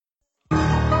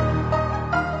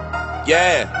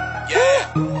Yeah.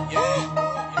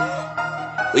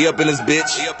 We up in this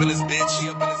bitch.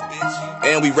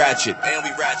 And we ratchet. We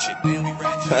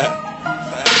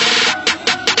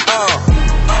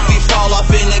fall off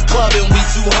in the club and we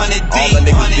 200 deep. All the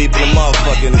niggas deep in the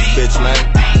motherfucking this bitch, man.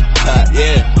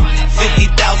 Yeah.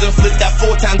 50,000, flip that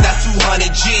 4 times, that's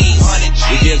 200 G's.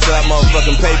 We get into that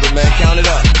motherfucking paper, man. Count it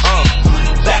up.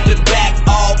 Back to back,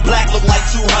 all black, look like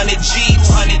 200 G's.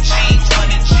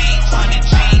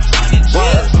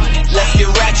 Word. Let's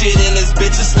get ratchet in this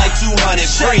bitch, it's like 200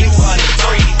 free.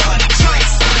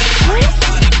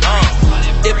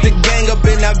 If the gang up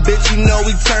in that bitch, you know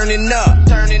we turning up.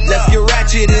 Let's get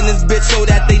ratchet in this bitch so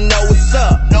that they know what's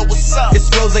up. It's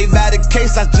Rose by the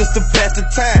case, that's just to pass the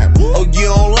time. Oh, you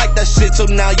don't like that shit, so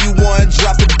now you wanna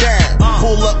drop it down.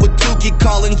 Pull up with Tukey,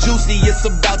 calling Juicy, it's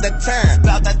about that time. We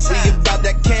about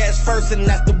that cash first, and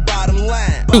that's the bottom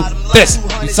line. This,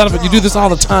 you son of a, you do this all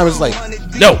the time. It's like,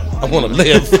 no, I want to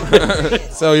live.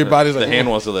 So your body's like, The hand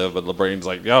wants to live, but the brain's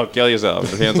like, yo, kill yourself.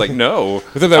 The hand's like, no,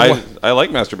 But then that I like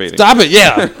masturbating. stop it,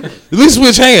 yeah. At least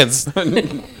switch hands.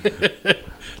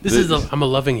 This is I'm a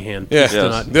loving hand. Yeah,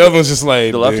 Yes. the other one's just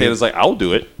like The left hand is like, I'll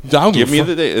do it. I'll Give give me a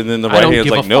the day. And then the I right don't hand's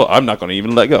give a like, no, fuck. I'm not going to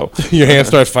even let go. your hands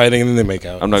start fighting and then they make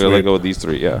out. I'm not going to let go with these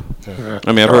three, yeah.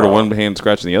 I mean, I've heard of one hand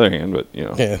scratching the other hand, but, you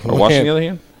know. Yeah, Or one washing hand. the other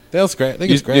hand? They'll scratch. They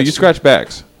can You scratch. scratch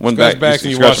backs. One Scratch back. backs You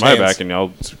and you scratch wash my hands. back and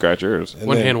I'll scratch yours. And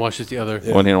One then- hand washes the other.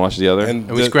 One hand washes the other. And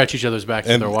And we the- scratch each other's backs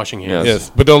with and- our washing hands.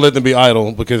 Yes, but don't let them be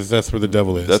idle because that's where the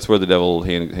devil is. That's where the devil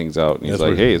hangs out. And he's That's like,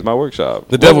 where- hey, it's my workshop.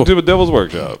 The Welcome devil- to the devil's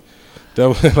workshop.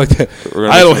 devil, like that. We're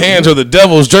gonna Idle make some- hands are the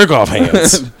devil's jerk off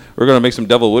hands. We're going to make some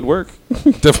devil woodwork.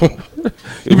 devil,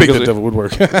 you make Because the devil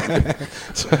woodwork.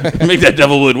 Make that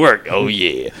devil woodwork. Oh,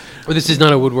 yeah. But this is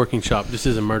not a woodworking shop. This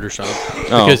is a murder shop.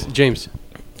 Oh. Because James.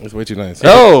 That's way too nice.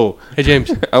 Oh. Hey James.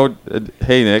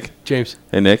 Hey, Nick. James.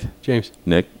 Hey, Nick. James.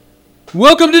 Nick.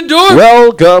 Welcome to Dork.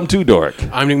 Welcome to Dork.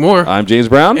 I'm Nick Moore. I'm James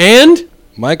Brown. And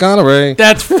Mike Honoré.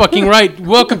 that's fucking right.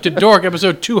 Welcome to Dork,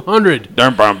 episode 200.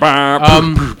 James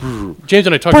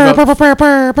and I talked about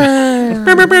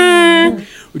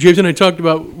James and I talked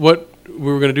about what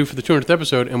we were going to do for the 200th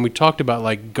episode, and we talked about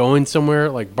like going somewhere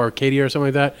like Barcadia or something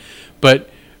like that, but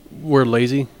we're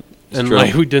lazy and true.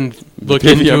 like we didn't look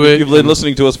into Yeah, it. You've been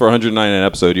listening to us for 109 an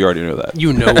episode. You already know that.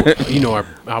 You know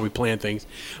how we plan things.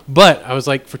 But I was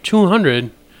like, for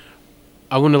 200,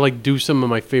 I want to like do some of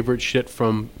my favorite shit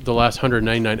from the last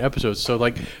 199 episodes. So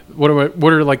like, what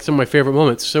are like some of my favorite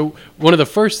moments? So one of the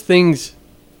first things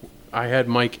I had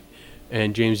Mike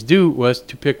and James do was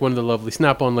to pick one of the lovely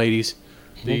Snap-on ladies,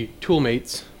 the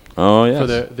Toolmates, Oh, yes. for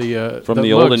the From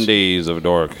the mugs. olden days of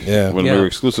Dork. Yeah. When Yeah. we were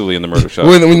exclusively in the murder shop.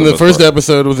 When for the most first part.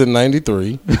 episode was in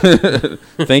 '93.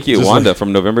 Thank you, Just Wanda, like-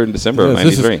 from November and December of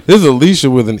Yes, '93. this is Alicia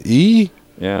with an E.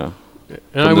 Yeah. And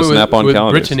from I the went Snap-on with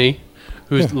calendars. Brittany,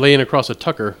 who's laying across a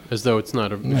Tucker as though it's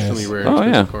not a extremely rare Oh,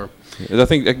 expensive yeah. car. I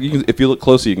think if you look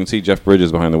closely, you can see Jeff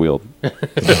Bridges behind the wheel.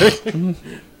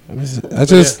 I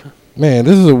just, man,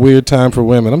 this is a weird time for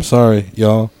women. I'm sorry,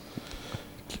 y'all.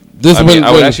 This I mean,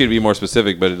 I would when- ask you to be more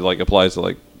specific, but it like applies to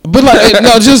like. But like,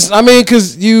 no, just I mean,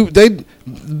 because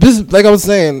this, like I was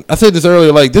saying, I said this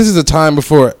earlier. Like, this is a time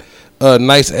before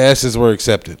nice asses were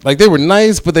accepted. Like, they were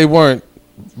nice, but they weren't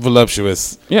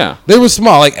voluptuous. Yeah. They were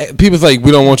small. Like, people's like,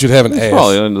 we don't want you to have an ass.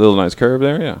 Probably a little nice curve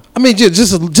there. Yeah. I mean,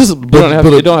 just You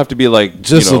don't have to be like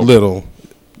just you know, a little.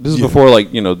 This is Yeah. before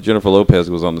like Jennifer Lopez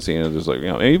was on the scene and just like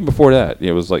and even before that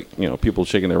it was like people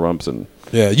shaking their rumps and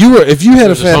Yeah, if you had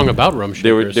There's a a song fan, about rum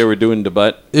shakers. they were doing the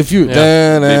butt if you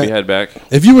Yeah. maybe head back.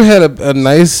 if you had a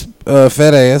nice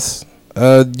fat ass,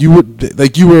 you would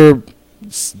like you were.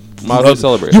 Mildly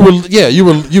celebrated. You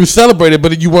were celebrated,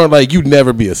 but you weren't like you'd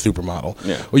never be a supermodel,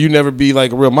 Yeah. or you never be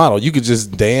like a real model. You could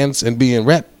just dance and be in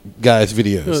rap guys'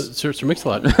 videos. Sir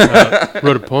Mix-a-Lot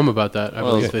wrote a poem about that. I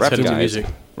believe they rap set it to guys. music.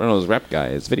 One of those rap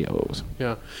guys videos.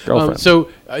 Yeah. Girlfriend. So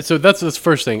that's the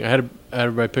first thing. I had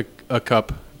everybody pick a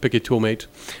cup, pick a Toolmate,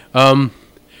 and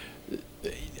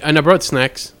I brought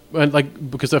snacks. And like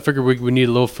because I figured we need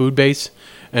a little food base,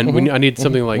 and I need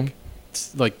something like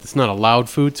it's not a loud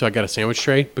food, so I got a sandwich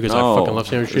tray because I fucking love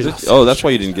sandwich trays. That's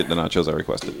why you didn't get the nachos I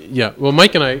requested. Yeah. Well,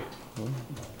 Mike and I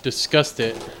discussed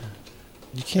it,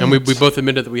 You can't. and we both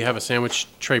admitted that we have a sandwich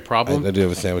tray problem. I do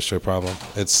have a sandwich tray problem.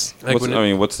 It's Like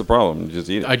when what's the problem? Just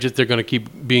eat it. they're gonna keep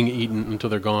being eaten until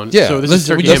they're gone. Yeah, So this let's- is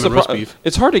turkey that's ham and roast beef.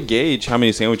 It's hard to gauge how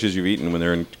many sandwiches you've eaten when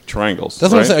they're in triangles.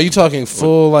 that's what I'm right? saying. Are you talking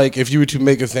full like if you were to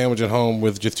make a sandwich at home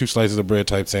with just 2 slices of bread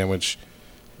type sandwich?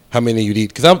 How many you'd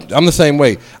eat? Because I'm the same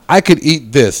way. I could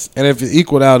eat this, and if it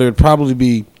equaled out, it would probably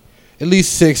be at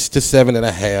least 6 to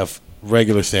 7.5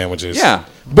 regular sandwiches. Yeah.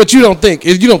 But you don't think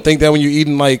that when you're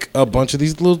eating like a bunch of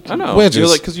these little I know. wedges. You're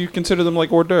like, because you consider them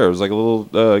like hors d'oeuvres, like little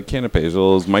canapes,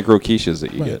 little micro quiches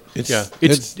that you get.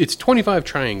 It's 25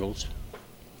 triangles.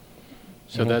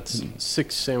 So that's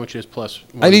 6 sandwiches plus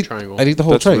one I'd eat triangle. the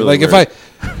whole That's tray. really Like weird.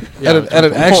 if I at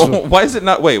an actual Why is it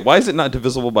not? Wait, why is it not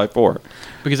divisible by 4?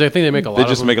 Because I think they make a lot They of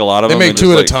just them. make a lot of they them. make and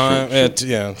 2 at a just, like,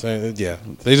 time. Yeah.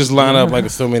 They just line up like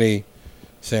so many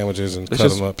sandwiches and It's cut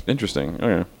just them up. interesting.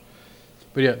 Okay.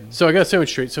 But yeah, so I got a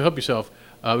sandwich treat. So help yourself,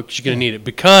 because you're gonna need it.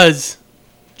 Because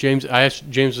James, I asked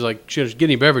James was like, "Should I get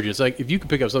any beverages?" Like, if you could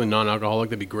pick up something non-alcoholic,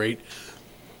 that'd be great.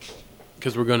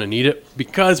 Because we're gonna need it.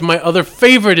 Because my other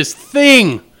favorite is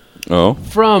Thing Oh,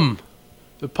 from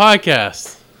the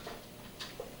podcast.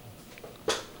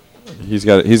 he's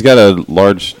got a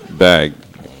large bag.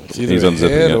 It's either He's a unzipping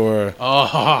head it. or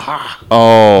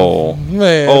Oh,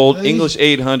 man. old English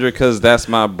 800, because that's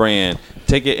my brand.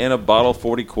 Take it in a bottle,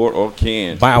 40 quart or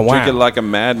can. Wow, Drink wow. it like a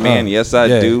madman. Yes, I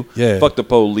yeah, do. yeah. Fuck the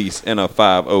police in a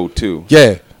 502.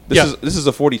 Yeah. This is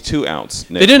a 42 ounce.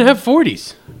 Nick. They didn't have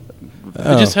 40s. They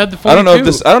just had the 42.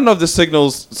 I don't know if this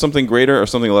signals something greater or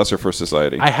something lesser for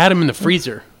society. I had them in the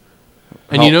freezer.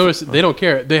 And How- you notice they don't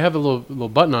care. They have a little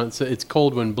button on it. So it's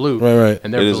cold when blue. Right.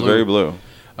 And they're It is blue. very blue.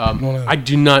 I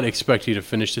do not expect you to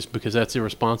finish this because that's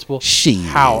irresponsible. Shit.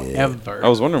 However, I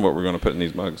was wondering what we're going to put in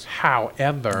these mugs.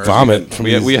 Vomit from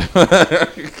We these.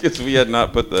 because we had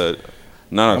not put the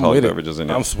I'm non-alcoholic with it. beverages in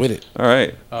I'm it. with it. All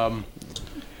right.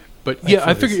 But yeah,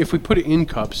 I figured if we put it in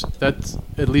cups, that's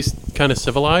at least kind of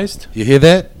civilized. You hear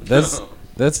that? That's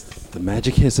The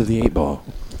magic hiss of the 8-ball.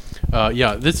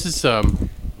 Yeah, this is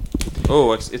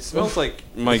Oh, it smells like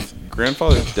my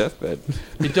grandfather's deathbed.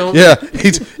 you don't. yeah.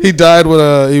 He died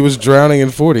when he was drowning in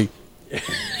 40.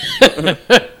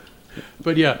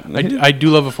 But yeah, I do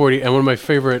love a 40, and one of my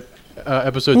favorite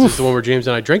episodes is the one where James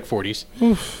and I drank 40s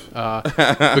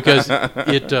because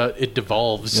it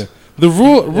devolves. Yeah. The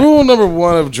rule number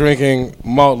 1 of drinking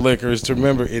malt liquor is to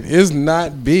remember it is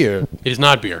not beer. It is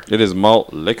not beer. It is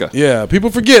malt liquor. Yeah, people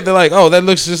forget. They're like, oh, that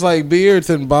looks just like beer. It's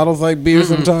in bottles like beer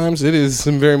sometimes. It is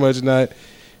very much not.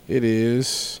 It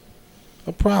is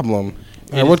a problem.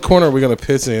 All right, what corner are we going to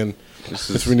piss in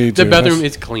if we need The to? bathroom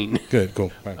is clean. Good,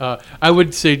 cool. Right. I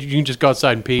would say you can just go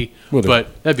outside and pee, Will do.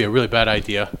 but that'd be a really bad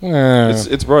idea.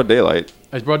 It's broad daylight.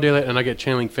 It's broad daylight, and I get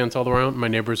chain link fence all around. My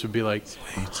neighbors would be like,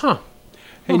 "Huh,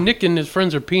 hey, Nick and his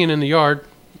friends are peeing in the yard."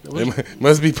 It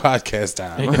must be podcast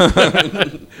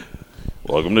time.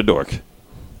 Welcome to Dork.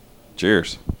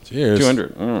 Cheers. Cheers.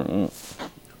 200.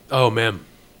 Oh man,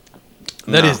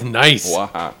 that is nice.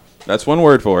 Wow. That's one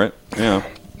word for it. Yeah.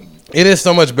 It is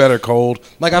so much better cold.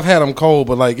 Like, I've had them cold,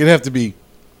 but like, it'd have to be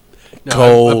No,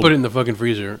 cold. I put it in the fucking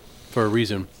freezer for a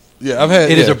reason. Yeah, I've had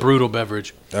It is yeah. a brutal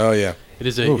beverage. Oh, yeah. It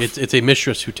is a it's a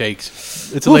mistress who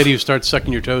takes. It's a lady who starts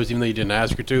sucking your toes even though you didn't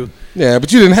ask her to. Yeah,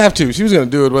 but you didn't have to. She was going to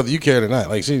do it whether you cared or not.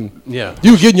 Like, Yeah.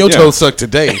 you were getting your Yeah. toes sucked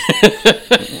today.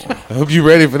 I hope you're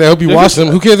ready for that. I hope you wash them.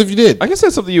 Who cares if you did? I guess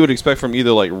that's something you would expect from either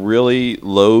like really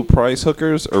low price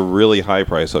hookers or really high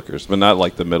price hookers, but not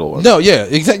like the middle one. No, yeah,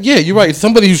 exactly. Yeah, you're right.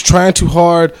 Somebody who's trying too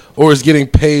hard or is getting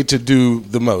paid to do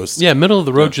the most. Yeah, middle of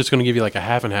the road just going to give you like a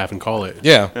half and half and call it.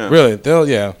 Yeah, really.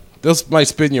 They'll might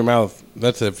spit in your mouth.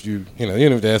 That's if you don't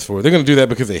have to ask for it. They're going to do that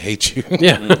because they hate you.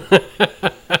 Yeah.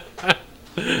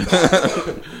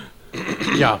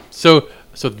 Yeah. So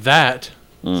that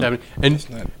is happening. And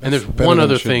there's better one than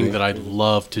other it should thing be. that I'd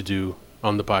love to do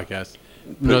on the podcast.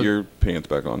 Put No, your pants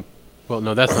back on. well,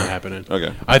 no, that's not happening.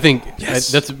 Okay. I think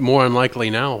that's more unlikely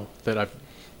now that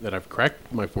I've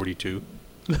cracked my 42.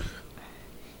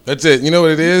 That's it. You know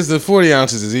what it is? The 40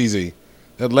 ounces is easy.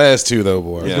 That last 2, though,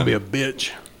 boy. Yeah. It'll be a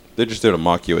bitch. They're just there to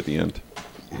mock you at the end.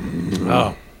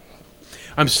 Oh,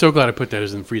 I'm so glad I put that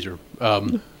as in the freezer.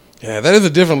 Yeah, that is a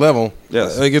different level.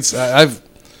 Yes. Like I've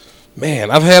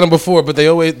had them before, but they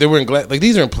were in glass. Like,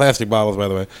 these are in plastic bottles, by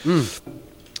the way.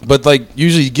 But like,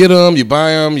 usually you get them, you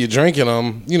buy them, you're drinking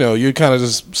them. You're kind of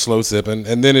just slow sipping,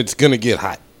 and then it's gonna get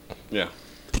hot. Yeah.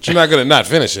 But you're not gonna not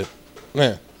finish it.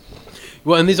 Yeah.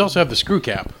 Well, and these also have the screw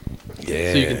cap,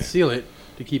 Yeah. so you can seal it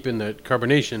to keep in the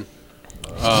carbonation,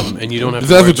 and you don't have. to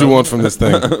That's worry what you about- want from this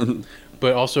thing.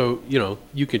 But also,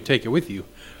 you can take it with you.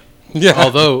 Yeah.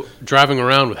 Although driving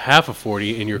around with half a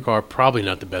 40 in your car probably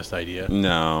not the best idea.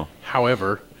 No.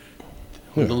 However,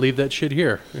 I'm gonna leave that shit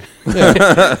here.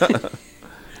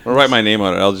 I'll write my name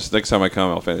on it. I'll just next time I come,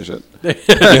 I'll finish it.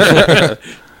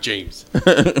 James.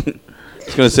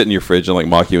 It's gonna sit in your fridge and like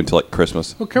mock you until like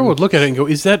Christmas. Well, Carol would look at it and go,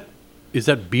 "Is that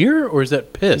beer or is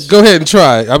that piss?" Go ahead and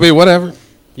try. I mean, whatever.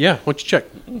 Yeah, why don't you check?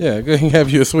 Yeah, go ahead and have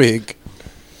you a swig.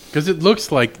 Because it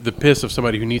looks like the piss of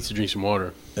somebody who needs to drink some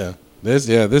water. Yeah.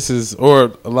 This is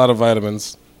or a lot of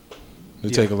vitamins. They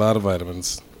Yeah. take a lot of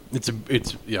vitamins. It's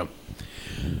yeah.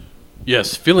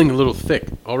 Yes, feeling a little thick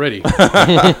already.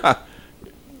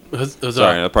 Huzzah.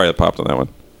 Sorry, I probably popped on that one.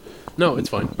 No, it's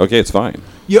fine. Okay, it's fine.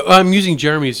 Yeah, I'm using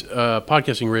Jeremy's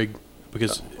podcasting rig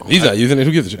because He's not using it.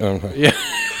 Who gives a shit? yeah,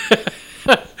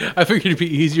 I figured it'd be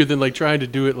easier than like trying to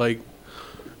do it like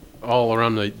all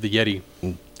around the Yeti.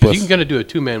 Because Plus- you can kind of do a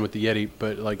 2-man with the Yeti,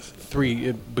 but like 3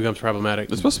 it becomes problematic.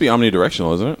 It's supposed to be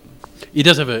omnidirectional, isn't it? It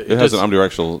does have a It has does- an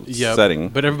omnidirectional yeah, setting.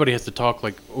 but everybody has to talk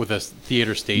like with a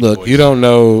theater stage Look, voice. you don't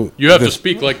know. You have to this-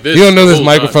 speak like this. You don't know the this whole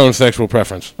time. microphone's sexual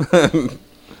preference.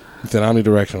 It's an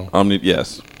omnidirectional.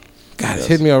 Yes. God, it's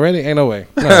hit me already. Ain't no way.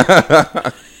 No.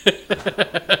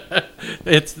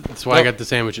 That's why I got the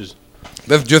sandwiches.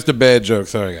 That's just a bad joke.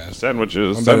 Sorry, guys.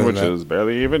 Sandwiches, I'm better than sandwiches,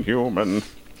 barely even human.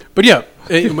 But yeah,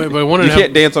 but I wanted You to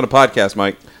can't dance on a podcast,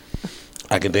 Mike.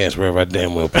 I can dance wherever I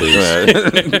damn well please.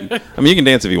 I mean, you can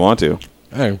dance if you want to.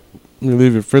 Hey, you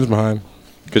leave your friends behind.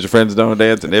 Because your friends don't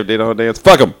dance, and if they don't dance,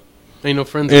 fuck them. ain't no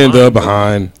friends. In of the mine.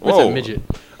 behind. What's Whoa. that midget?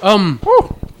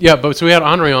 Yeah, but so we had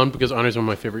Andre on because Andre's one of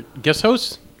my favorite guest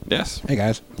hosts. Yes. Hey,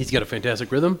 guys. He's got a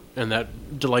fantastic rhythm and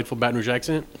that delightful Baton Rouge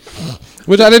accent.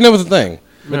 Which I didn't know was a thing.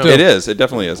 No. Until- It is. It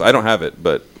definitely is. I don't have it,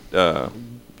 but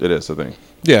it is a thing.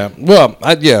 Yeah. Well,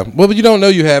 Well, but you don't know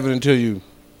you have it until you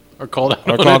Or called out.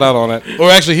 are on called it. out on it. Or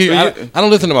actually, hear. But I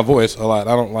don't listen to my voice a lot.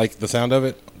 I don't like the sound of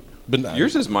it. But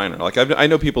Yours is minor. Like I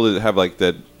know people that have like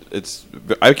that. It's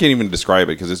I can't even describe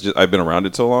it because it's just I've been around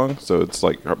it so long. So it's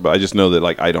like, but I just know that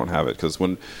like I don't have it because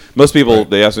when most people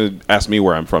they ask me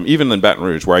where I'm from, even in Baton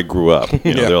Rouge where I grew up,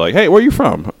 you know, Yeah. they're like, "Hey, where are you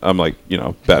from?" I'm like,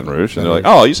 Baton Rouge, and they're like,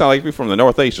 "Oh, you sound like you're from the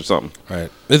Northeast or something." right.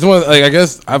 It's one. Like I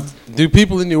guess do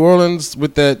people in New Orleans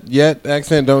with that yet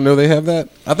accent don't know they have that?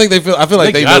 I think they feel. I feel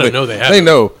like They they gotta know know they have They it.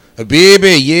 know.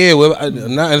 Baby, yeah. Well,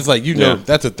 not, it's like Yeah.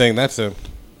 that's a thing. That's a.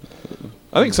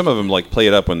 I think some of them like play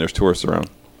it up when there's tourists around.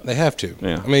 They have to.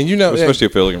 Yeah, I mean, especially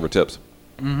if they're looking for tips.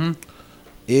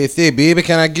 Yeah, say, baby,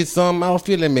 can I get some? I don't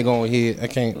feel let me go ahead. I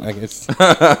can't.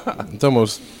 It's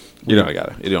almost. You don't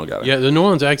got it. You don't got it. Yeah, the New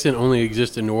Orleans accent only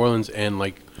exists in New Orleans and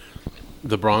like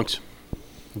the Bronx,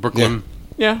 Brooklyn.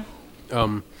 Yeah.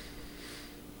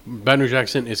 Baton Rouge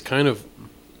accent is kind of,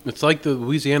 it's like the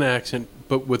Louisiana accent,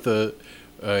 but with a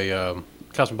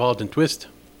cosmopolitan twist.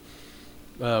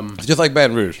 It's just like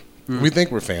Baton Rouge. We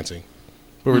think we're fancy,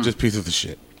 but we're just pieces of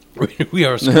shit. We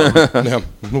are scum.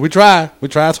 No, we try. We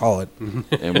try. It's hard.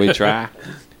 And we try.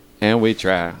 And we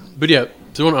try. But yeah,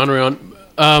 so on Andre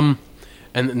on,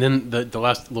 and then the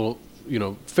last little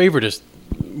favorite is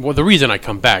the reason I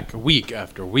come back week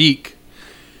after week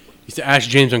is to ask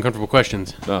James uncomfortable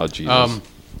questions. Oh Jesus.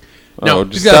 No,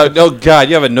 oh, God!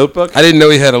 You have a notebook? I didn't know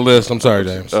he had a list. I'm sorry,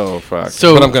 James. Oh fuck!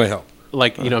 so But I'm gonna help.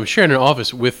 like I'm sharing an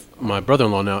office with my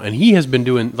brother-in-law now, and he has been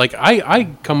doing like I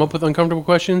come up with uncomfortable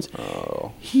questions.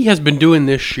 Oh. He has been doing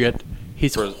this shit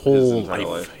his For his whole entire life,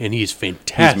 life. and he's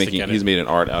fantastic at He's it. made an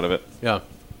art out of it. Yeah.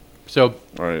 So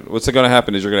All right. What's going to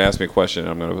happen is you're going to ask me a question.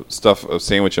 I'm going to stuff a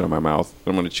sandwich into my mouth.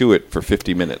 I'm going to chew it for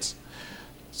 50 minutes,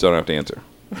 so I don't have to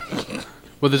answer.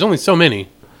 well, there's only so many,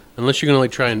 unless you're gonna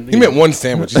like try and He meant one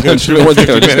sandwich. He's gonna I'm chew just one going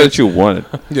 50 to minutes. chew one.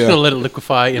 Just gonna let it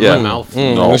liquefy in Yeah. my mouth.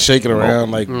 No. No. Just shake it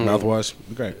around No. like mouthwash.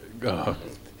 Great.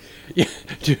 Yeah,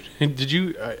 dude. Did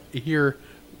you hear?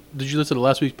 Did you listen to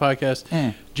last week's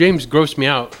podcast? James grossed me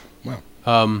out.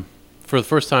 Wow. For the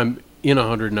first time in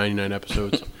 199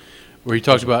 episodes, where he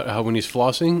talks about how when he's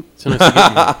flossing,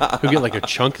 sometimes he'll get like a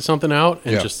chunk of something out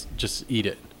and Yeah. just eat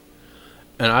it.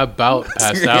 And I about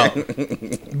passed out.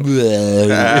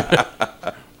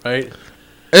 Right?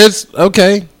 It's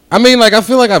okay. I mean, like, I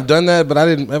feel like I've done that, but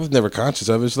I was never conscious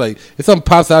of it. It's like, if something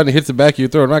pops out and it hits the back of your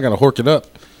throat, I'm not going to hork it up.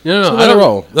 No, So I let it don't-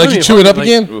 roll. I Like, don't you even chew it up like-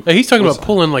 again? Like, he's talking about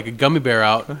pulling like a gummy bear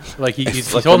out. Like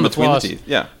he's Like holding from the between the floss. teeth,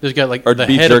 yeah. There's got like Or the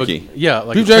beef head jerky. of a, yeah,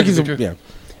 like Beef a jerky's, beef jerky. yeah. And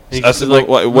he's That's just like,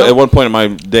 like, at one point in my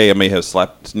day, I may have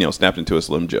snapped into a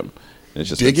Slim Jim. And it's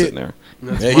just Dig been it? sitting there.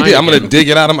 that's Yeah, he mine did. I'm going again. to dig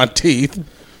it out of my teeth.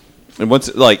 And once,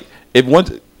 I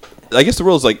guess the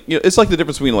rule is like, it's like the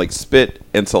difference between like spit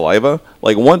and saliva.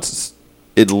 Like once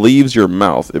it leaves your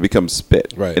mouth, it becomes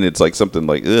spit. Right. And it's like something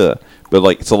like, ugh. But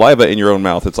like saliva in your own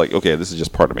mouth, it's like, okay, this is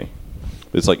just part of me.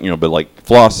 It's like, but like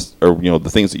floss or, the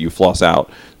things that you floss out,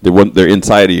 they're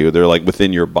inside of you. They're like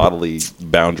within your bodily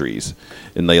boundaries.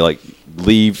 And they like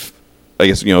leave, I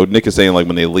guess, Nick is saying like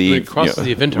when they leave. it crosses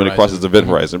the event when it crosses the horizon. event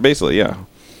horizon. Basically, yeah.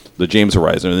 The James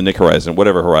horizon or the Nick horizon,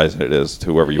 whatever horizon it is to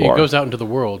whoever you It are. goes out into the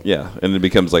world. Yeah, and it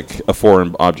becomes like a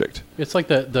foreign object. It's like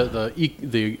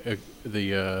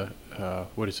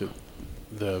what is it?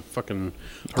 The fucking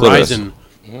Clitoris. horizon.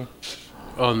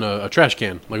 on a trash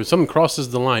can. Like when something crosses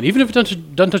the line, even if it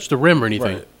doesn't touch the rim or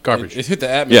anything, Right. garbage. It hit the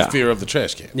atmosphere of the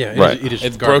trash can. Yeah, Right. it is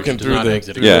It's garbage. broken It does through not the-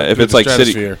 exit. through Yeah, if through it's the like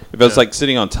sitting, stratosphere. if it's like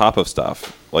sitting on top of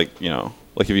stuff, like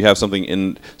like if you have something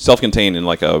in self-contained in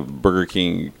like a Burger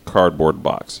King cardboard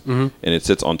box, and it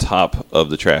sits on top of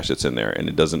the trash that's in there, and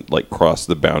it doesn't like cross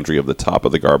the boundary of the top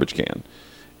of the garbage can,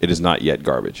 it is not yet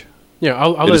garbage. Yeah,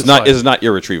 I'll It let is it not. slide. It is not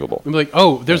irretrievable. I'm like,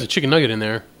 oh, there's a chicken nugget in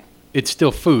there. It's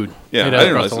still food. Yeah, I It didn't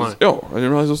hasn't realize. crossed the line. I didn't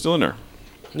realize it was still in there.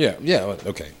 Yeah,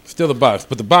 okay. Still the box,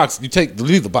 but the box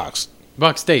leave the box.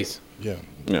 Box stays. Yeah,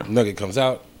 Yeah. nugget comes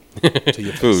out to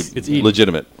your Food, face. It's eaten.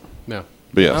 legitimate. No.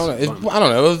 But I don't know. yes, I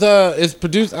don't know. It's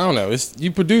produced. I don't know.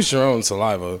 You produce your own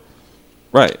saliva.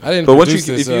 right. I didn't But once produce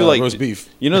you, this, if you like roast beef.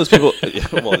 you know, those people. Yeah,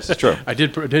 well, it's true. I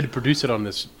did produce it on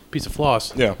this piece of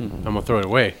floss. Yeah, I'm gonna throw it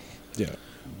away. yeah.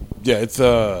 It's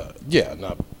yeah.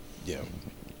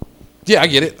 I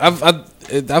get it.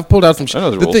 I've pulled out some shit. I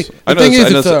know the rules. Thing, I the know thing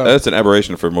that's, is, that's an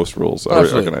aberration for most rules. I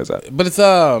absolutely. recognize that. But it's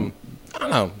I don't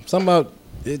know. Something about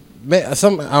it. I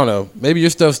don't know. Maybe your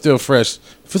stuff's still fresh.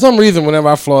 For some reason, whenever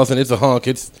I floss and it's a hunk,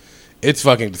 it's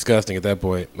fucking disgusting at that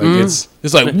point. Like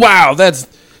it's like wow, that's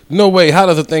no way. How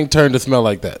does a thing turn to smell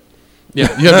like that?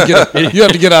 Yeah. You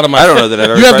have to get out of my. I don't know that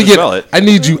I've ever You have tried to to smell it. I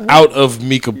need you out of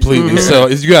me completely. So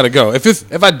you got to go.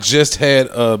 If I just had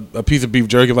a piece of beef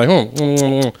jerky, I'm like,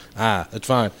 that's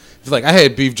fine. It's like I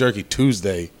had beef jerky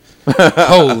Tuesday.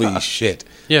 Holy shit!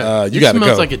 Yeah. you it got to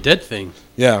smells go. like a dead thing.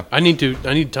 Yeah. I need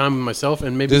time with myself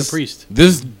and maybe the priest.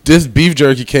 This beef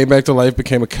jerky came back to life,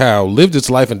 became a cow, lived its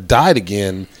life, and died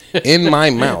again in my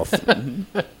mouth.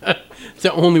 It's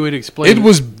the only way to explain. It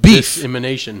was beef. This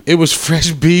emanation. It was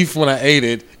fresh beef when I ate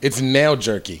it. It's now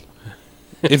jerky.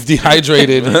 It's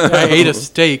dehydrated I ate a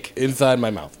steak inside my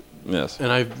mouth. Yes.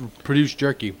 and I produced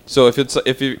jerky. So if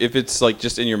it's like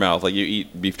just in your mouth, like you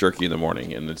eat beef jerky in the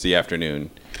morning and it's the afternoon,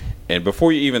 and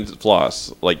before you even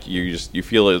floss, like you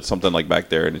feel it something like back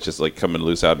there, and it's just like coming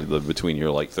loose out of between your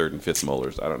like third and fifth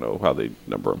molars. I don't know how they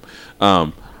number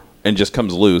them, and just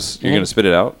comes loose. You're gonna spit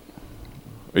it out,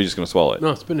 or you're just gonna swallow it.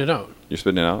 No, spitting it out. You're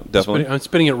spitting it out, definitely. I'm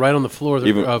spitting it right on the floor of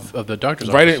Even- the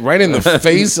doctor's Right office. right in the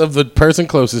face of the person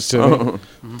closest to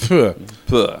me. Phew.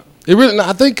 Puh. It really.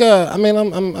 I think. I mean,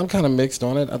 I'm kind of mixed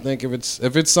on it. I think if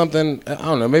it's something, I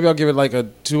don't know. Maybe I'll give it like a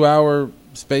 2-hour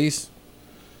space.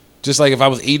 Just like if I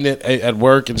was eating it at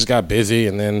work and just got busy,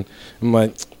 and then I'm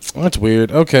like, oh, that's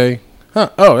weird. Okay.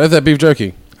 Huh. Oh, that's that beef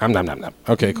jerky. Nom.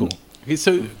 Okay, cool. Okay,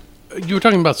 so you were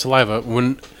talking about saliva.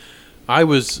 When I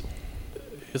was,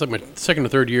 it's like my second or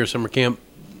third year of summer camp,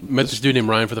 met this dude named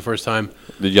Ryan for the first time.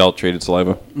 Did y'all traded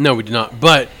saliva? No, we did not.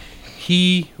 But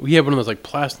we had one of those like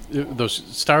those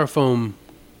styrofoam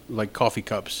like coffee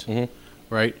cups,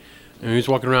 right? And he was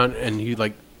walking around and he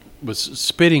like was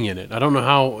spitting in it. I don't know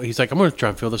how. He's like, I'm gonna try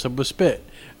and fill this up with spit.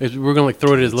 We're gonna like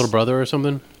throw it at his little brother or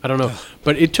something. I don't know.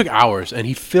 But it took hours, and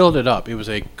he filled it up. It was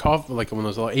a coffee, like one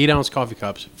of those 8-ounce coffee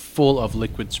cups full of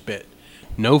liquid spit.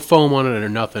 No foam on it or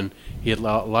nothing. He had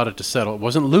allowed it to settle. It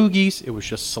wasn't loogies. It was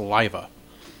just saliva.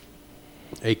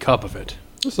 A cup of it.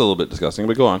 It's a little bit disgusting,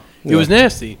 but go on. It was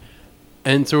nasty.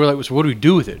 And so we're like, so what do we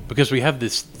do with it? Because we have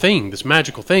this thing, this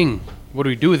magical thing. What do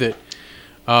we do with it?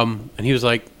 And he was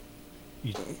like,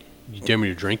 you dare me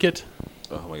to drink it?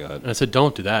 Oh my god. And I said,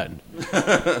 don't do that.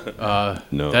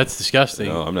 No. That's disgusting.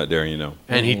 No, I'm not daring you. No.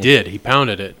 And he did. He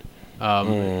pounded it.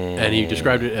 And he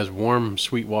described it as warm,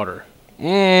 sweet water.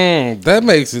 That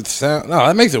makes it sound. No,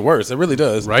 that makes it worse. It really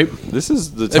does. Right? This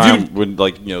is the you- time when,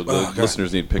 like, you know, the Oh, God.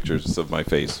 listeners need pictures of my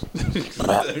face.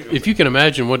 If you can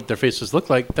imagine what their faces look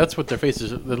like, that's what their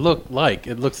faces look like.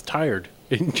 It looks tired.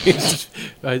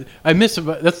 I miss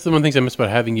about, that's the one of the things I miss about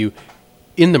having you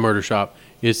in the murder shop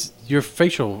is your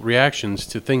facial reactions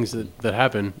to things that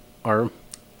happen are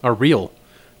real,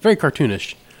 very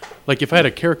cartoonish. Like if I had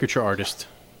a caricature artist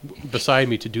beside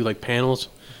me to do like panels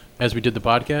as we did the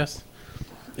podcast,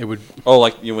 it would. Oh,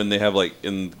 like you know, when they have like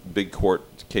in big court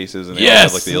cases and they Yes!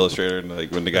 have like the illustrator and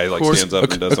like when the guy like course. stands up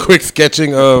and does A something. quick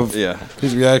sketching of Yeah.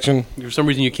 his reaction. For some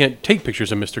reason, you can't take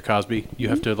pictures of Mr. Cosby. You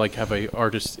have to like have a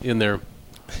artist in there.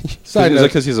 Side Is note. that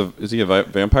because is he a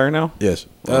vampire now? Yes.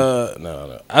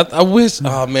 No. I wish.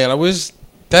 Oh man, I wish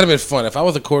that'd have been fun. If I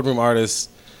was a courtroom artist,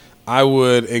 I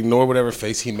would ignore whatever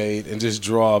face he made and just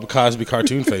draw Cosby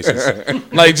cartoon faces,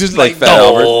 like just like Fat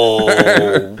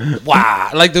oh,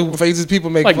 wow, like the faces people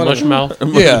make Like fun of. Mushmouth.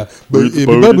 Yeah,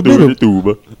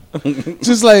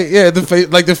 just like the face,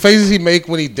 like the faces he make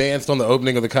when he danced on the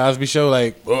opening of the Cosby Show,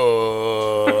 like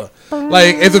oh,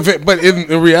 like it's but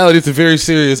in reality, it's a very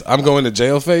serious. I'm going to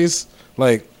jail face,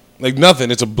 like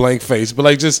nothing. It's a blank face, but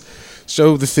like just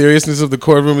show the seriousness of the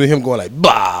courtroom and him going like,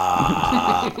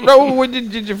 bah. No, what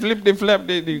did you flip the flap?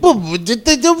 The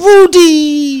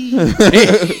Rudy.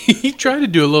 He tried to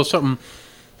do a little something.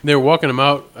 They were walking him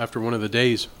out after one of the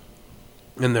days,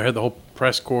 and they had the whole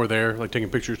press corps there, like taking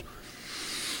pictures.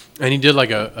 And he did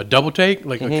like a double take,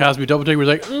 like a Cosby double take,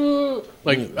 where he's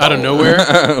like out of nowhere,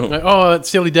 like, oh, that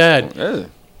silly dad. Yeah.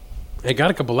 It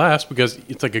got a couple laughs because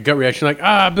it's like a gut reaction, like,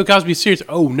 Bill Cosby's serious.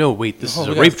 Oh no, wait, this is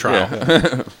a rape trial.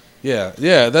 Yeah.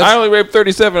 That's I only raped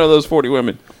 37 of those 40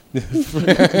 women.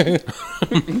 the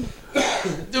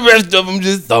rest of them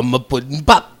just summer pudding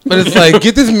pop. But it's like,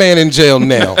 get this man in jail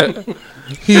now.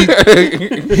 He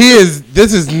is.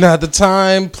 This is not the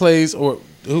time, place, or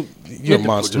you're a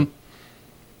monster.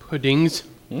 Puddings.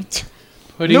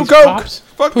 New Coke. Pops.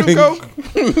 Fuck New Coke.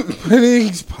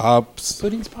 Puddings pops.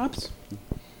 Puddings pops.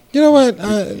 You know what?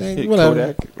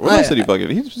 Whatever. Kodak. What else did he fucking?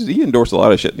 He endorsed a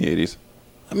lot of shit in the 80s.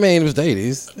 I mean, it was the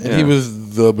 80s, and Yeah. he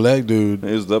was the black dude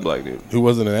He was the black dude. who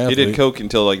wasn't an athlete. He did Coke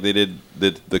until like they did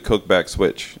the Coke back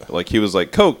switch. Like he was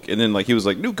like Coke, and then like he was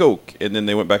like New Coke, and then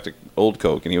they went back to old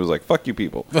Coke, and he was like, "Fuck you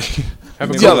people." Have a He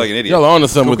Coke, was like an idiot. Y'all on to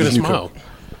something Coke with and this a new smile. Coke.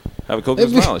 Have a Coke and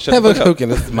a smile. Shut Have the a fuck Coke up.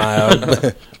 and a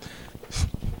smile.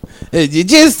 You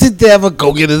just sit there, have a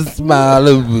Coke and a smile.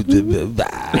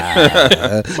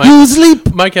 You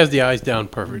sleep. Mike has the eyes down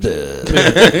perfect.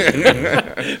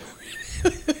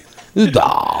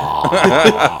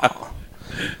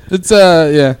 It's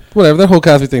yeah, whatever. That whole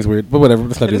Cosby thing's weird, but whatever.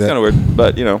 Let's not do It's that. kind of weird,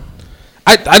 but you know,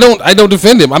 I don't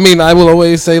defend him. I mean, I will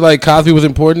always say like Cosby was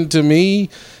important to me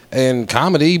and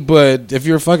comedy, but if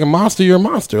you're a fucking monster, you're a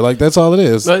monster. Like that's all it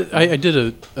is. But I did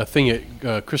a thing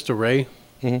at Cristo Rey.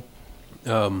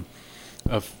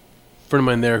 A friend of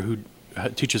mine there who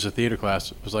teaches a theater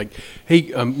class was like,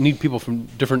 "Hey, need people from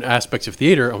different aspects of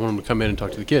theater. I want them to come in and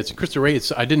talk to the kids." Cristo Rey,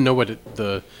 I didn't know what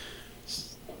the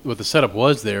setup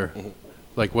was there,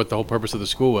 like what the whole purpose of the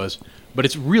school was, but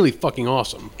it's really fucking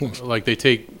awesome. Like they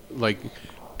take like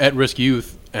at-risk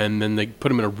youth and then they put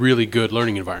them in a really good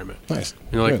learning environment. Nice.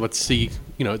 You know, like Good. let's see.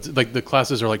 You know, it's like the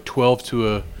classes are like 12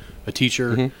 to a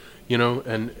teacher. You know,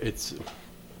 and it's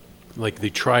like they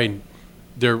try and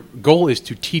their goal is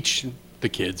to teach the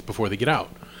kids before they get out.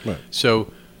 Right.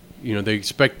 So, you know, they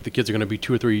expect the kids are going to be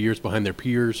 2 or 3 years behind their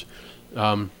peers.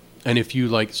 And if you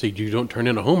like, say, you don't turn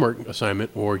in a homework assignment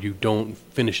or you don't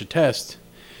finish a test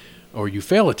or you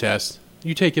fail a test,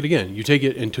 you take it again. You take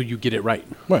it until you get it right.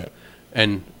 Right.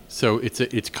 And so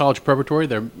it's college preparatory.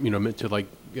 They're, you know, meant to like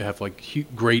have like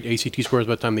great ACT scores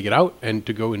by the time they get out and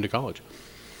to go into college.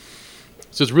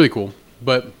 So it's really cool.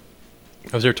 But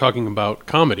I was there talking about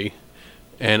comedy,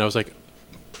 and I was like,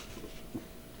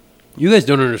 "You guys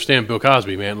don't understand Bill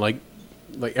Cosby, man. Like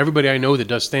everybody I know that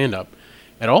does stand up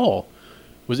at all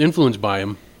was influenced by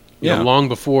him. You know, Yeah. long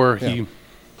before he."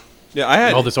 yeah, I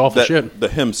had All this awful shit. The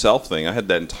himself thing. I had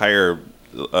that entire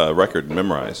record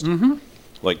memorized. Mm-hmm.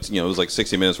 Like it was like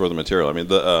 60 minutes worth of material. I mean,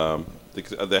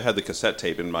 they had the cassette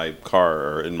tape in my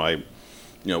car or in my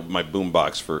my boom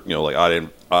box for like ad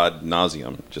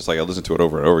nauseum. Just like I listened to it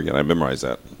over and over again. I memorized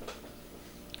that.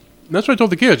 And that's what I told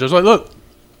the kids. I was like, "Look,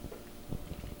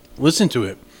 listen to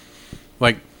it.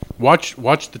 Like, watch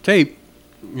the tape.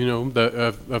 You know,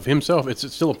 of himself.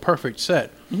 It's still a perfect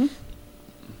set.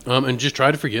 And just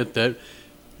try to forget that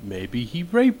maybe he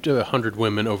raped 100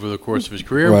 women over the course of his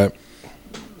career. Right.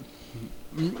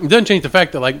 It doesn't change the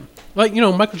fact that like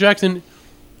Michael Jackson.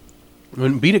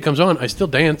 When Beat It comes on, I still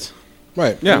dance.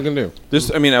 Right. Yeah. What are you gonna do?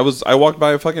 This, I mean, I walked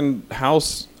by a fucking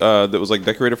house that was like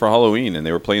decorated for Halloween, and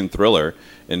they were playing Thriller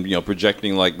and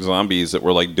projecting like zombies that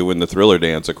were like doing the Thriller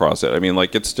dance across it. I mean,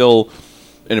 like it's still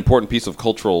an important piece of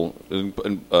cultural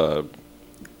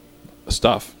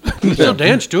stuff. You still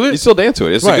dance to it. You still dance to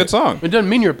it. It's a Right. good song. It doesn't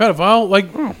mean you're a pedophile. Like,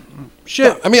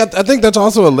 shit. I mean, I think that's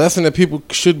also a lesson that people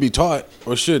should be taught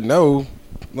or should know.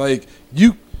 Like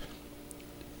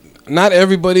not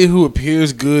everybody who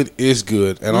appears good is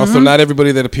good, and also not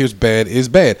everybody that appears bad is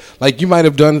bad. Like you might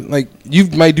have done, like you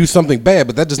might do something bad,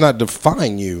 but that does not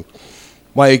define you.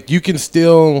 Like you can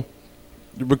still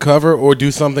recover or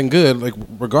do something good, like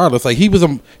regardless. Like he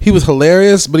was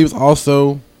hilarious, but he was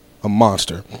also a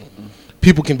monster.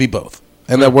 People can be both,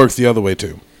 and that works the other way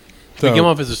too. He So, came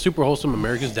off as a super wholesome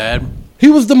America's dad. he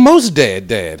was the most dad.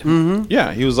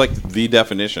 Yeah, he was like the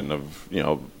definition of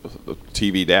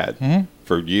TV dad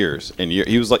for years, and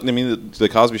he was like, I mean, the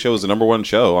Cosby Show was the #1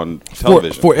 show on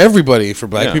television. For everybody, for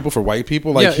black Yeah. people, for white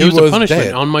people. Like Yeah, he it was a punishment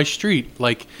dad. on my street.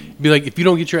 Like, be like, if you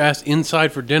don't get your ass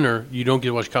inside for dinner, you don't get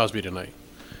to watch Cosby tonight.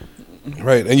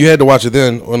 Right, and you had to watch it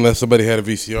then, unless somebody had a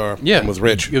VCR Yeah, and was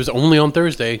rich. It was only on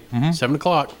Thursday, 7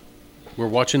 o'clock. We're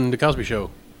watching the Cosby Show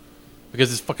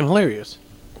because it's fucking hilarious.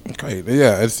 Great.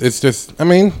 Yeah, it's just. I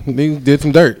mean, he did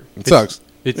some dirt. It sucks.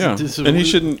 Yeah, and he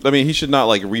shouldn't. I mean, he should not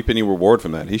like reap any reward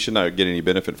from that. He should not get any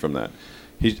benefit from that.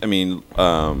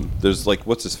 There's like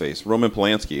what's his face, Roman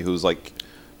Polanski, who's like,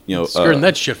 skirting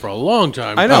that shit for a long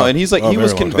time. I know, and he's like Oh, he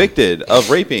was very long convicted of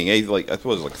raping a I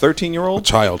suppose 13-year-old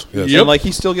Child. Yes. and like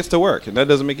he still gets to work, and that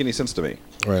doesn't make any sense to me.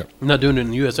 Right. I'm not doing it in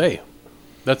the USA.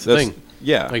 That's the thing.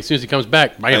 Yeah, Like as soon as he comes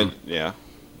back, bam. yeah.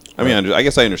 I mean, I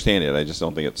guess I understand it. I just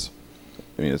don't think it's.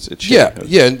 I mean, it's shit.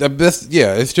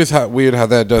 Yeah. It's just weird how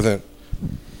that doesn't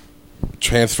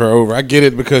transfer over. I get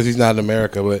it because he's not in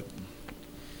America, but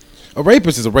a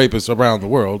rapist is a rapist around the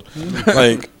world.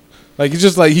 like it's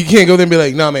just like he can't go there and be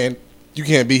like, nah, man, you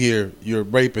can't be here. You're a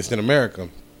rapist in America.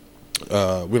 We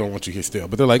don't want you here still.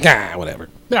 But they're like, whatever.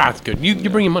 That's good. You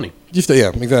bring in money.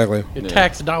 Exactly. It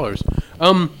tax dollars.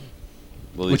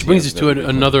 Well, Which brings us to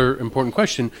another important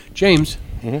question, James.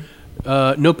 No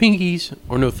pinkies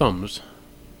or no thumbs?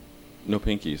 No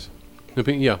pinkies. No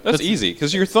pink. Yeah, That's easy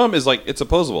because your thumb is like it's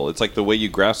opposable. It's like the way you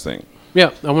grasp thing.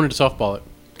 Yeah, I wanted to softball it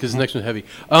because the next one's heavy.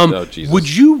 Oh, Jesus. Would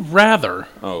you rather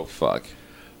Oh fuck.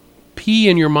 pee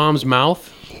in your mom's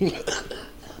mouth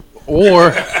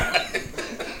or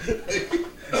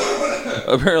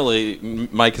Apparently,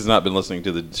 Mike has not been listening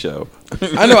to the show.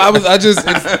 I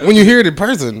know. When you hear it in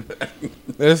person,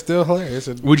 it's still hilarious.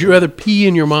 would you rather pee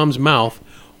in your mom's mouth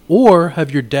or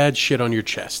have your dad shit on your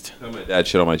chest? My dad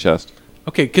shit on my chest.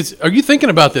 Okay, because are you thinking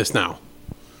about this now?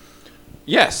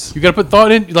 Yes. You got to put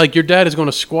thought in. Like your dad is going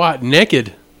to squat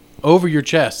naked over your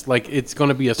chest. Like it's going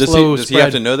to be a slow Does spread. he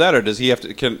have to know that, or does he have to?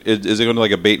 Is it going to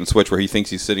like a bait and switch where he thinks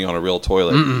he's sitting on a real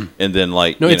toilet and then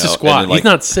like No, it's a squat. and then, He's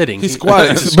not sitting. He's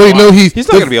squatting, It's a but squat. He's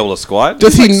not going to be able to squat.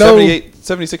 Does He's he like know-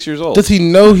 76 years old. Does he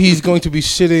know he's going to be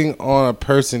shitting on a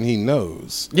person he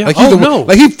knows? Yeah. Like Oh, no.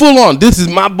 Like he full on. This is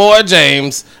my boy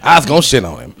James. I was gonna shit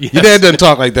on him. Yes. Your dad doesn't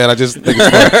talk like that. I just think it's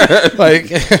funny.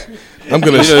 Like I'm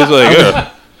gonna. He's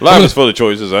like, life is full of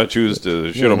choices. I choose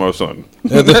to shit on my son.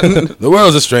 The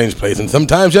world's a strange place, and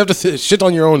sometimes you have to shit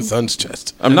on your own son's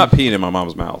chest. I'm not peeing in my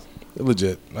mom's mouth.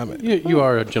 Legit. I mean, You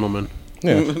are a gentleman.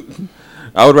 yeah.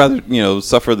 I would rather,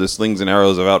 suffer the slings and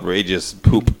arrows of outrageous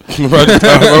poop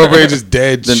Outrageous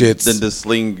dead than shits. to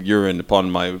sling urine upon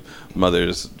my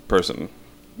mother's person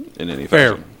in any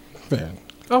Fair. fashion. Fair.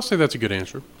 I'll say that's a good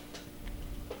answer.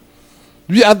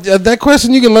 Yeah, that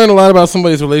question you can learn a lot about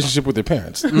somebody's relationship with their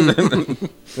parents.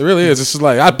 It really is. It's just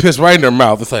like I piss right in their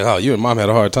mouth. It's like, oh, you and mom had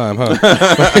a hard time, huh?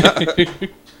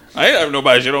 I ain't have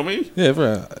nobody shit on me. Yeah,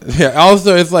 bro. Yeah.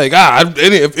 Also, it's like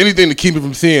if anything to keep me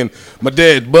from seeing my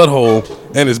dad's butthole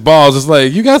and his balls, it's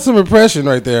like you got some repression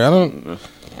right there. I don't.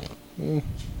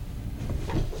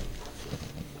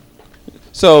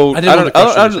 So I didn't know the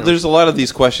question, so- there's a lot of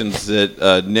these questions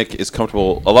that Nick is a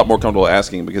lot more comfortable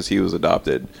asking because he was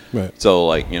adopted. Right. So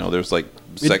there's like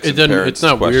sex it and doesn't- parents it's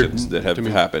not weird questions that have to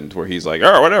me. happened where he's like,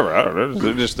 oh, whatever. I don't know.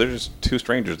 They're just two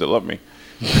strangers that love me.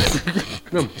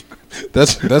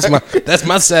 That's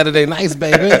my Saturday nights,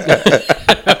 baby.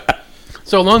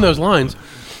 So along those lines,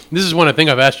 this is one I think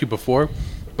I've asked you before,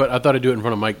 but I thought I'd do it in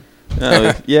front of Mike.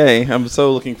 Yay! I'm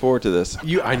so looking forward to this.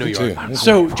 I know you too. are.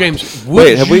 So James,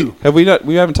 Wait, have we not?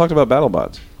 We haven't talked about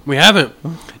BattleBots. We haven't.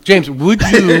 James, would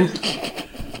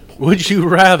you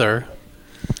rather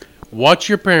watch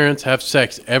your parents have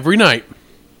sex every night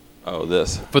Oh,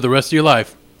 this. for the rest of your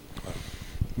life?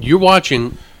 You're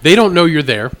watching. They don't know you're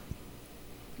there.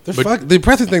 The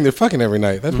impressive thing, they're fucking every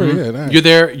night. That's pretty good. All right.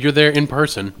 You're there in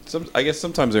person. I guess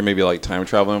sometimes there may be like time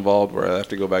travel involved, where I have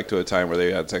to go back to a time where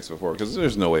they had sex before, because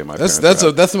there's no way my That's parents.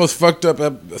 that's the most fucked up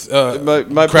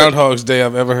My Groundhog's Day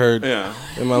I've ever heard Yeah.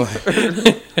 in my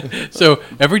life. So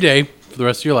every day for the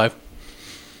rest of your life,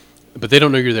 but they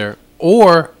don't know you're there.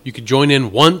 Or you could join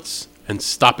in once and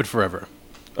stop it forever.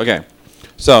 Okay,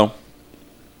 so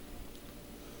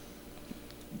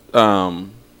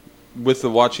with the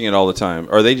watching it all the time,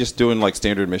 are they just doing like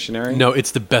standard missionary? No,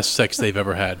 it's the best sex they've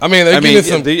ever had. I mean, they're getting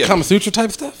some they- Kama Sutra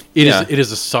type stuff. It is. Yeah. It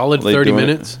is a solid They 30 doing it?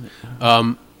 minutes,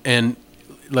 and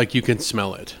like you can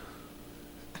smell it.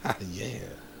 Yeah.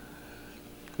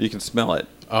 You can smell it.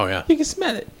 Oh yeah, You can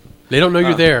smell it. they don't know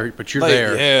you're there, but you're Like,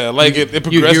 there. yeah, like it You hear it,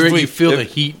 progressively. you feel the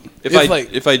heat.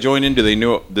 If I join in, do they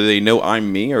know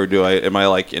I'm me, or am I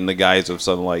like in the guise of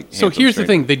some like? So handsome here's the stranger?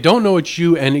 thing: they don't know it's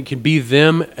you, and it can be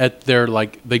them at their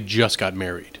they just got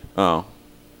married, Oh,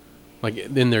 like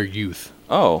in their youth.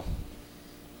 oh,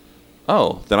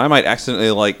 then I might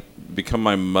accidentally like become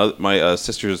my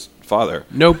sister's father.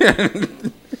 Nope,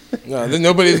 No, then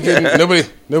nobody's getting nobody.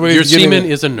 Nobody's your getting semen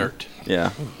it. is inert.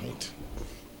 Yeah.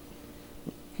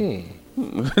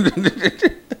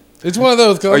 It's one of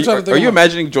those. Cause I'm trying to think Are you of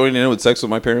imagining joining in with sex with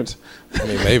my parents? I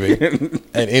mean, maybe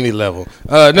at any level.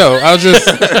 No, I was just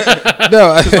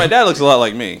no. Because my dad looks a lot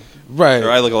like me. Right.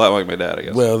 Or I look a lot like my dad, I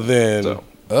guess. Well, then So.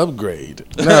 upgrade.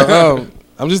 No,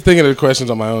 I'm just thinking of the questions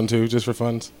on my own too, just for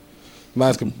fun.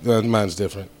 Mine's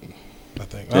different. I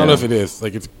think. I don't know if it is.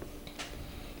 Like it's.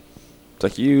 It's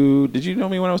like did you know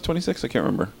me when I was 26? I can't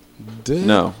remember.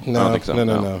 No, I don't think so.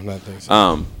 No, not think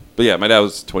so. But yeah, my dad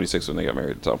was 26 when they got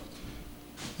married. So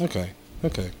Okay.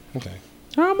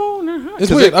 I'm on the high.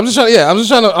 It's weird. I'm just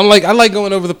trying to. I like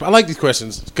going over I like these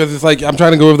questions because it's like I'm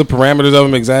trying to go over the parameters of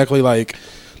them exactly, like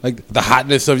the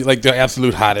hotness of like the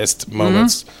absolute hottest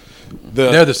moments.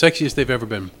 They're the sexiest they've ever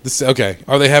been. Okay.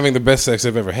 Are they having the best sex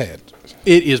they've ever had?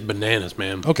 It is bananas,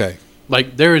 man. Okay.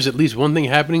 Like there is at least one thing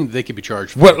happening that they could be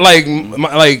charged for. What like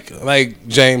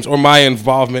James or my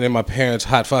involvement in my parents'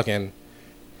 hot fucking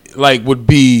like would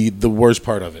be the worst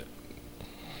part of it.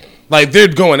 Like they're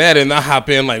going at it and I hop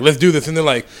in like let's do this and they're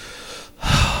like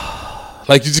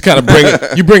you just kind of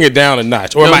bring it down a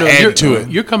notch or am I adding to it?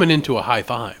 You're coming into a high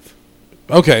five.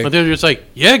 Okay. But they're just like,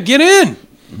 yeah, get in.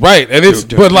 Right. And it's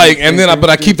but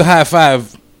I keep the high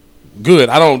five good.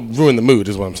 I don't ruin the mood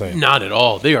is what I'm saying. Not at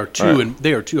all. They are too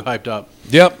they are too hyped up.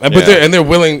 Yep. But they're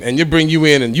willing and you bring you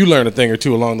in and you learn a thing or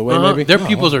two along the way maybe. Their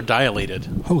pupils are dilated.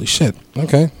 Holy shit.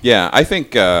 Okay. Yeah, I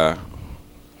think.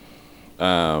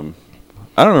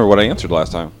 I don't remember what I answered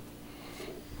last time,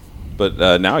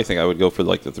 but now I think I would go for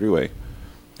like the 3-way.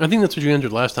 I think that's what you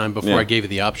answered last time before Yeah. I gave you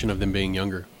the option of them being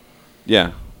younger.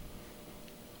 Yeah,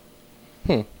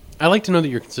 I like to know that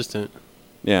you're consistent.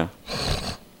 yeah.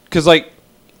 Because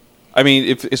I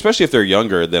mean, especially if they're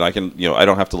younger, then I can I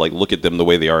don't have to like look at them the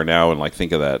way they are now and like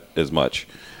think of that as much.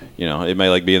 It may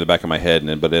like be in the back of my head,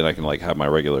 but then I can like have my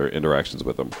regular interactions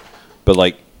with them. But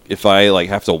like. If I like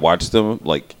have to watch them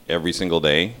like every single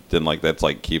day, then like that's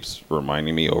like keeps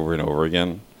reminding me over and over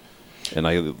again, and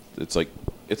it's like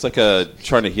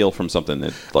trying to heal from something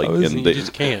that like You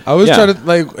just can't. I was trying to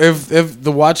like if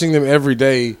the watching them every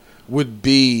day would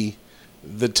be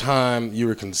the time you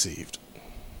were conceived.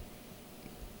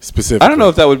 Specifically, I don't know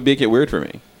if that would make it weird for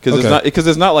me because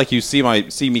it's not like you see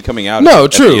me coming out. No,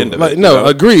 at true. The end of like, it, no,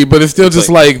 agree. But it's still just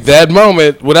like that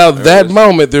moment. Without that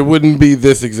moment, there wouldn't be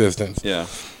this existence. Yeah.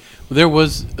 There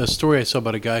was a story I saw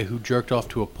about a guy who jerked off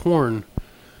to a porn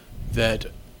that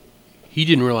he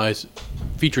didn't realize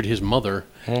featured his mother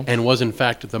and was in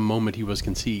fact the moment he was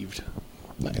conceived.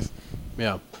 Nice.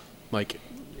 Yeah. Like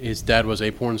his dad was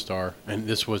a porn star and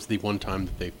this was the one time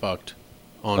that they fucked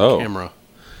on camera.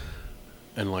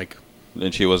 And like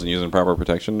And she wasn't using proper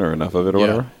protection or enough of it or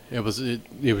whatever. It was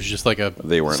just like a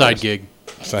They weren't side nice. gig.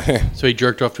 So, So he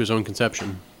jerked off to his own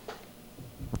conception.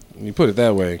 you put it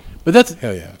that way. But that's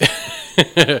Hell yeah.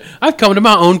 I've come to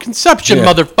my own conception,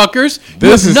 Yeah. motherfuckers. This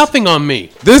You is- have nothing on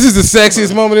me. This is the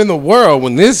sexiest moment in the world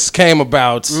when this came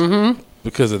about.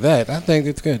 Because of that, I think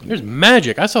it's good. There's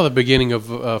magic. I saw the beginning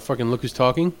of fucking Look Who's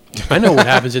Talking. I know what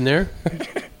happens in there.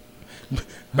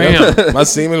 Bam. My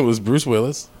semen was Bruce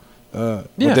Willis. My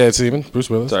Yeah. dad's semen, Bruce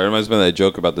Willis. Sorry, it reminds me of that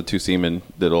joke about the two seamen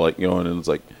that'll like go on and it's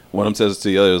like one of them says to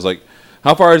the other, "Is like,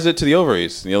 how far is it to the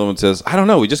ovaries?" And the other one says, "I don't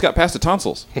know. We just got past the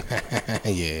tonsils."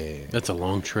 Yeah. That's a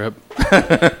long trip.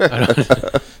 I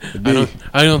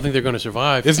don't think they're going to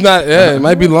survive. It's not, yeah, it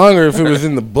might be longer if it was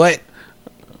in the butt.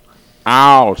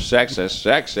 Oh, sexy,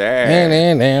 sexy.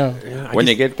 Now. When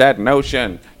you get that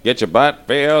notion, get your butt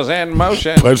feels in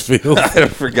motion. Butt feel. I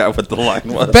forgot what the line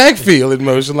was. Back feel in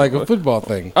motion like a football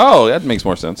thing. Oh, that makes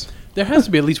more sense. There has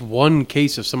to be at least one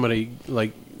case of somebody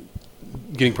like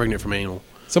getting pregnant from anal.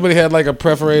 Somebody had like a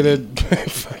perforated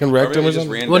fucking rectum or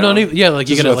something. Well, not even. Yeah, like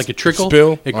you Just got a like a trickle.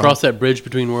 spill? It crossed that bridge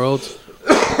between worlds.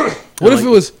 What if it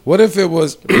was? What if it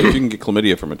was? If you can get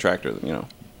chlamydia from a tractor, then, you know.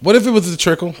 What if it was a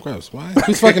trickle? Gross. Why?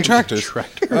 Who's fucking tractors?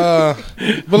 Tractor.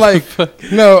 But like,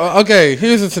 no. Okay,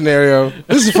 here's a scenario.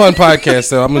 This is a fun podcast,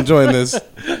 though. I'm enjoying this.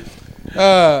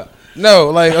 No,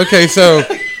 like, okay, so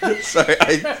Sorry,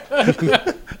 I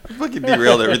fucking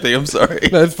derailed everything. I'm sorry.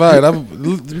 no, it's fine.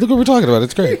 Look what we're talking about.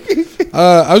 It's great.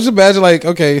 I was just imagine like,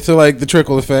 okay, so like the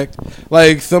trickle effect,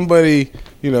 like somebody,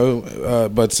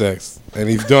 butt sex, and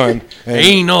he's done. And,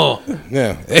 Anal.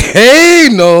 yeah. Hey,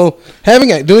 no,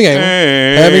 doing anal,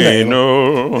 having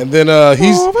anal, and then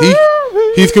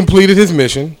he's completed his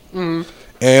mission,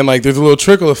 and like there's a little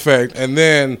trickle effect, and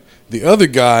then the other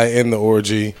guy in the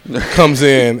orgy comes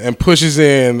in and pushes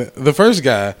in the first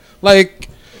guy. Like,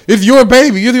 it's your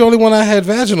baby. You're the only one I had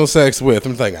vaginal sex with.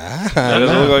 I'm like, That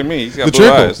doesn't look like me. He's got the blue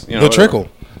trickle, eyes. the trickle.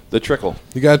 The trickle.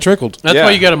 You got trickled. That's Yeah.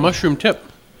 why you got a mushroom tip.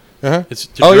 Uh-huh. It's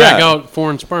to drag out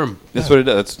foreign sperm. That's what it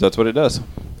does. That's what it does.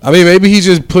 I mean, maybe he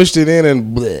just pushed it in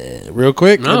and bleh, real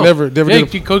quick. No, It never yeah, did.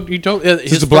 he told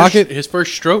his to block first, it? His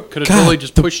first stroke could have God, totally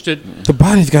just pushed it. The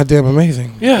body's goddamn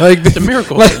amazing. Yeah, it's a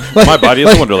miracle. My body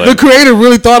is a wonderland. The creator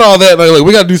really thought all that. Like,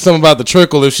 we got to do something about the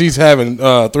trickle if she's having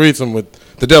threesome with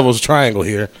the devil's triangle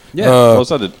here. Yeah, well, it's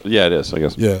not yeah, it is. I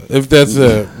guess. Yeah, if that's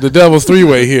the devil's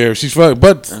three-way here, if she's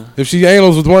but if she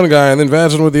anals with one guy and then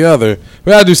vaginal with the other,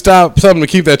 we gotta do something to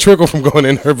keep that trickle from going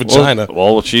in her vagina.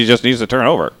 Well, she just needs to turn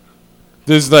over.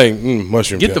 This like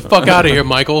mushroom. Get the pepper. fuck out of here,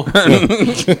 Michael.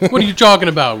 What are you talking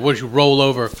about? What, you roll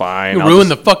over? Fine, You I'll ruin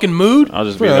just- the fucking mood? I'll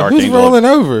just be Bruh, an who's archangel. rolling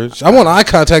over? I want eye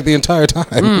contact the entire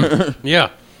time. Yeah.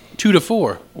 2 to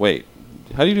 4. Wait,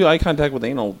 how do you do eye contact with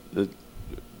anal?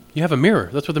 You have a mirror.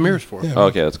 That's what the mirror's for. Oh,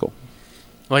 okay, that's cool.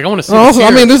 Like, I want to see Also, the I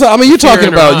fear- mean, you're fear talking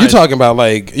in her about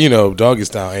eyes. like doggy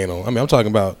style anal. I mean, I'm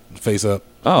talking about face up.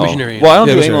 Oh, Missionary well, I don't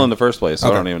Yeah, do missionary. anal in the first place, so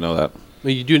Okay. I don't even know that.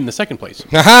 Well, you do it in the second place.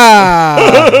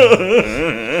 Ha!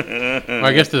 Or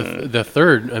I guess the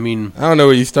third, I mean, I don't know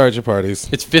where you start your parties.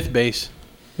 it's fifth base.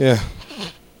 Yeah,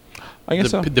 I guess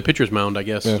so. The pitcher's mound, I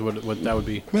guess, is what that would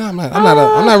be. Man,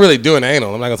 I'm not really doing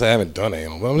anal. I'm not gonna say I haven't done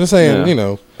anal, but I'm just saying,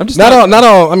 Yeah. I'm just not not-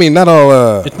 all. I mean, not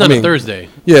all. It's not a Thursday.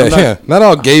 Yeah, not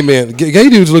all gay men. Gay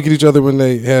dudes look at each other when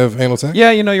they have anal sex.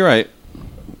 Yeah, you're right.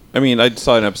 I mean, I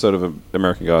saw an episode of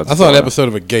American Gods. I saw an episode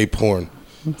of a gay porn,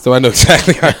 so I know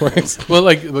exactly how it works. Well,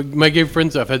 like my gay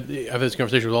friends, I've had this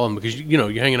conversation with all of them because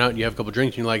you're hanging out and you have a couple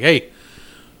drinks and you're like, hey,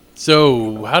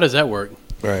 so how does that work?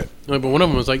 Right. Like, but one of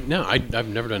them was like, no, I've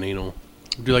never done anal.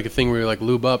 We do like a thing where you like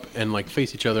lube up and like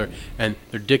face each other and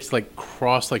their dicks like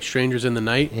cross like strangers in the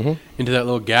night into that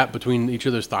little gap between each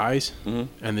other's thighs, and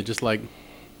they just like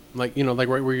right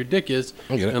where your dick is,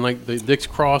 I get it. and like the dicks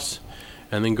cross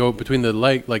and then go between the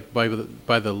leg like by the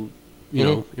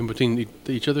in between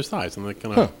each other's thighs and like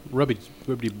kind of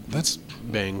rubbity That's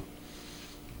bang.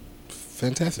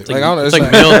 fantastic. It's like, I don't know. it's like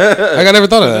like, male. like I never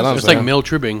thought of that. It's Honestly. like male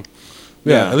tripping.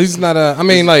 Yeah, Yeah. at least it's not a. I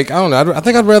mean, like I don't know. I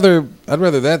think I'd rather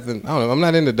that than I don't know. I'm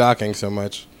not into docking so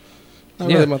much. Not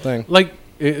really my thing. Like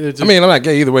it's I mean, I'm not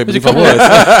gay either way, but There's if a I was,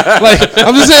 like,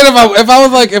 I'm just saying, if I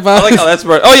was like, I like how that's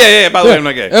right. Oh yeah. By the way, I'm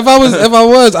not gay. if I was,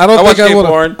 I don't I watch think I'd gay want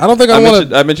porn. to. I don't think I want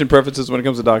to. I mentioned preferences when it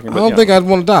comes to docking. I don't think I'd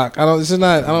want to dock. I don't. It's just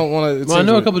not. I don't want to. Well, I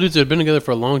know a couple dudes that have been together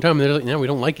for a long time, and they're like, "No, we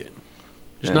don't like it.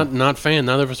 Just Yeah. not fan.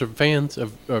 Neither of us are fans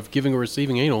of giving or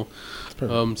receiving anal.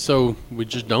 So we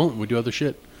just don't. We do other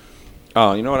shit.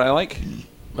 Oh, you know what I like?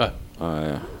 Uh,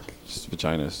 Just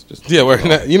vaginas. Just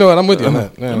Yeah, you know what? I'm with you on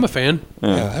that. Yeah. I'm a fan.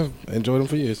 Yeah, I've enjoyed them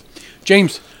for years.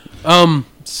 James,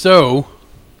 so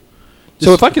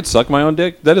if I could suck my own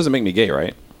dick, that doesn't make me gay,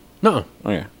 right? no,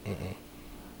 Okay. it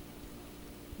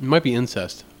might be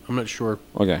incest. I'm not sure.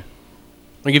 Okay.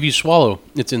 Like if you swallow,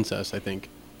 it's incest. I think.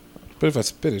 But if I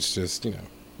spit, it's just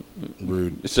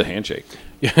rude. It's a handshake.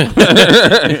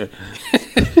 Yeah.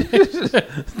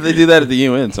 They do that at the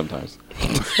UN sometimes. All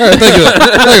right, thank you.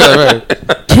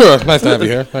 Thank you. Sure, nice to have you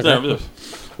here. Okay.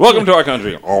 Welcome to our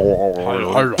country.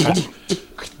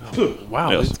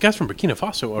 Wow, Yes. these guys from Burkina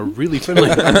Faso are really friendly.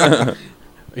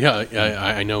 Yeah,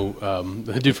 I know.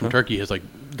 The dude from Turkey has like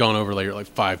gone over like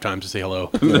 5 times to say hello.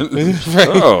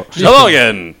 Oh, hello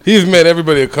again. He's met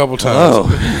everybody a couple times.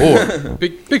 Or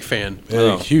Big fan.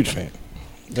 huge fan.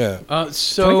 Yeah.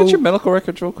 So Can I get your medical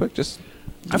records real quick? Just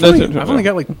I've only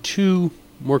got like 2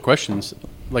 more questions.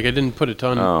 Like I didn't put a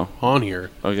ton on here.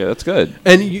 Okay, that's good.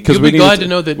 And you'll be needed glad to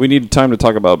know that. we need time to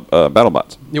talk about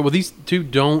BattleBots. Yeah, well, these 2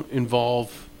 don't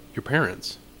involve your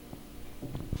parents.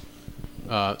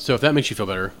 So if that makes you feel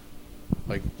better,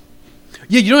 like,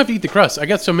 yeah, you don't have to eat the crust. I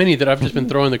got so many that I've just been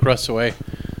throwing the crusts away.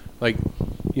 Like,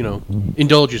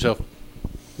 indulge yourself.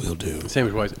 Will do.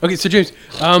 Sandwich wise. Okay, so James,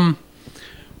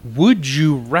 would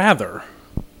you rather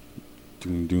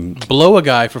blow a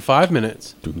guy for 5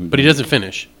 minutes, but he doesn't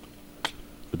finish,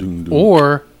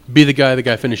 or be the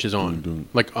guy finishes on,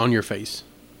 like on your face?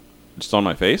 Just on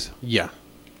my face? Yeah.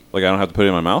 Like I don't have to put it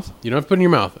in my mouth? You don't have to put it in your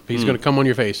mouth. He's going to come on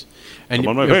your face. And Come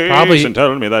on my you'll face probably, and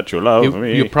tell me that you love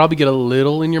me. you'll probably get a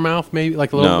little in your mouth, maybe,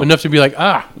 like a little, No. enough to be like,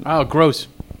 gross.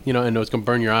 And it's going to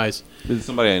burn your eyes. Is it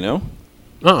somebody I know?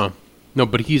 No,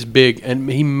 but he's big, and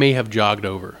he may have jogged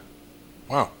over.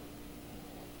 Wow.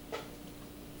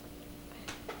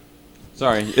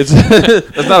 Sorry, it's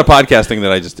that's not a podcast thing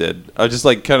that I just did. I was just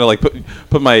like kind of like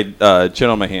put my chin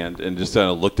on my hand and just kind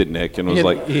of looked at Nick and was Yeah,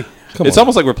 like, he- it's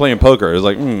almost like we're playing poker. It was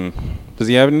like, does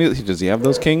he have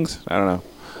those kings? I don't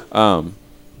know.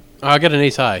 I got an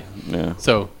ace high, Yeah,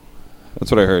 so that's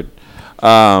what I heard.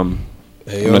 I'm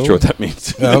not sure what that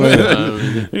means. I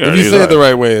mean, if you say it the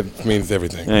right way, it means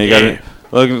everything. Yeah, you got it.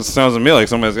 Look, it sounds to me like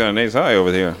somebody's got an ace high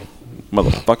over here,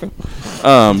 motherfucker.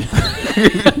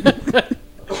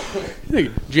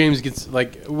 James gets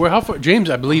like how far? James,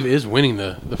 I believe, is winning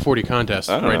the 40 contest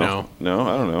I don't right know. No,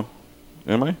 I don't know.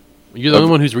 Am I? You're the only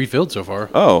one who's refilled so far.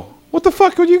 Oh, what the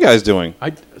fuck are you guys doing?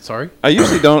 Sorry. I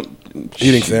usually don't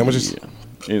Eating sandwiches.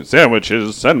 eat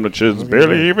sandwiches,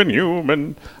 barely even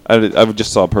human. I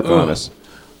just saw Pocahontas.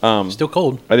 Still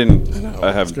cold. I didn't. know,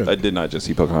 I it's good. did not just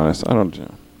see Pocahontas. I don't.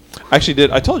 I actually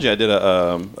did. I told you I did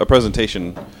a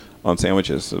presentation on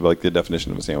sandwiches, like the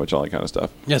definition of a sandwich, all that kind of stuff.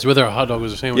 Yes, whether a hot dog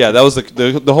was a sandwich. Yeah, that was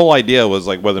the whole idea was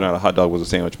like whether or not a hot dog was a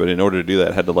sandwich. But in order to do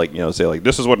that, I had to like say like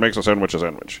this is what makes a sandwich,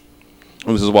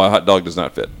 and this is why a hot dog does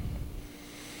not fit.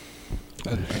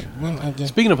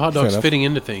 Speaking of hot Fair dogs enough. fitting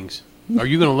into things, are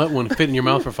you going to let one fit in your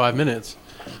mouth for 5 minutes,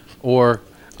 or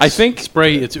I think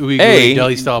spray its ooey A, gooey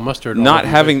deli style mustard? all not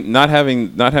over having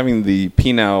the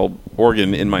penile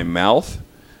organ in my mouth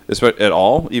at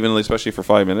all, even especially for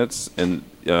 5 minutes, and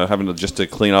having to just to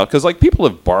clean out because like people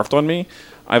have barfed on me.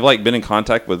 I've like been in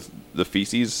contact with the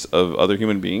feces of other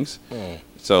human beings,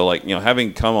 so like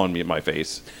having cum on me in my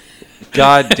face.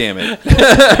 God damn it!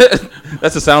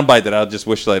 That's a soundbite that I just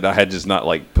wish that I had just not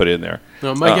like put in there.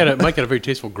 No, Mike had a very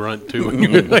tasteful grunt too. When you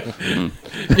were like,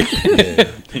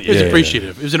 it was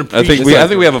appreciative. It was an I appreciative.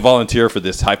 think we have a volunteer for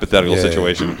this hypothetical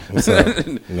situation. What's up?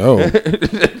 No.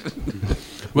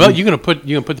 Well, you're gonna put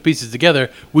the pieces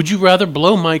together. Would you rather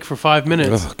blow Mike for 5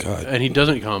 minutes Oh, God. and he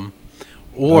doesn't come,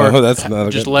 or that's not a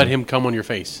just good let one. him come on your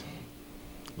face?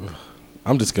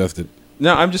 I'm disgusted.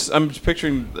 No, I'm just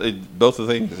picturing both the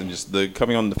things and just the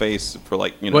coming on the face for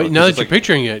like Well, now that just you're like-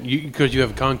 picturing it, because you have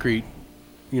a concrete,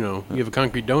 you have a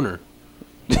concrete donor.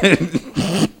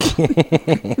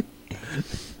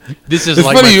 This is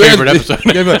like my favorite episode.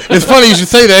 It's funny you should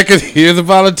say that because here's a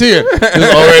volunteer.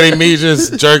 There's already me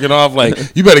just jerking off like,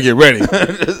 you better get ready.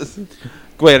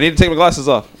 Wait, I need to take my glasses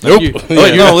off. Nope. You- Oh,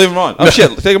 wait, no, leave them on. Oh shit,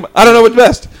 take them. I don't know what's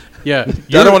best. Yeah, I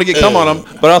don't want to get cum on them,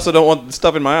 but I also don't want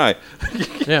stuff in my eye.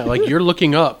 yeah, like you're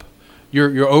looking up,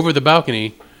 you're over the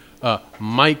balcony.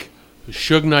 Mike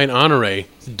Suge Knight Honore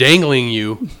dangling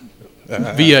you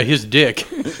via his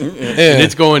dick, and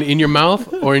it's going in your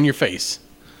mouth or in your face.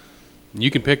 You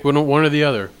can pick one or the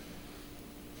other.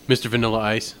 Mr. Vanilla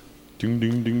Ice, Ding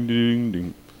ding ding ding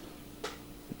ding.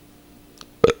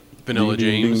 Vanilla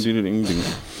Ding, James. ding, ding, ding,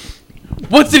 ding.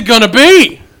 What's it gonna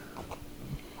be?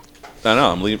 I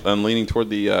know. I'm leaning toward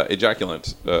the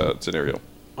ejaculant scenario.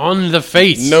 On the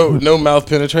face. No mouth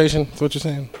penetration. That's what you're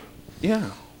saying? Yeah.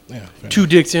 Yeah. Two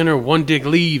dicks enter, one dick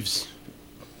leaves.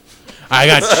 I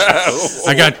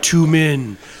got two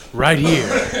men right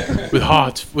here with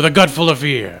hearts, with a gut full of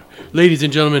fear. Ladies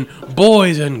and gentlemen,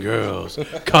 boys and girls,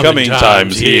 coming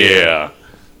times here.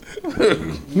 Maybe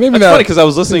It's not. funny because I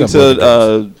was listening Think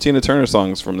to Tina Turner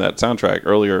songs from that soundtrack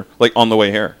earlier, like on the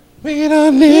way here. We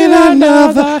don't need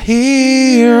another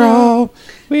hero.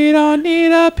 We don't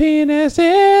need a penis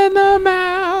in the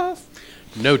mouth.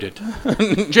 Noted.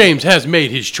 James has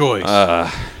made his choice.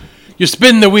 You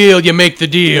spin the wheel, you make the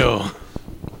deal.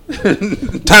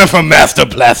 Time for Master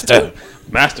Blaster.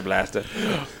 Master Blaster.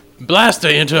 Blaster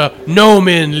enter, no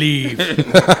men leave.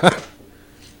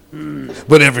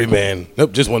 But every man.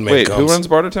 Nope, just one man Wait, comes. who runs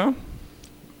Bartertown?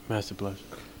 Master Blaster.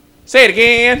 Say it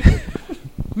again.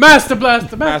 Master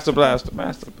Blaster. Master Blaster.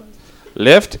 Master Blaster.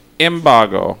 Lift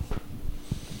embargo.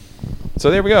 So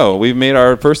there we go. We've made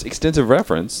our first extensive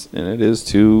reference, and it is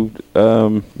to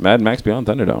Mad Max Beyond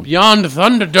Thunderdome. Beyond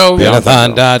Thunderdome.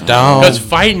 Because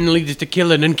fighting leads to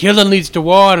killing, and killing leads to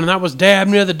war, and that was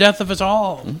damn near the death of us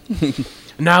all.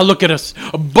 Now look at us,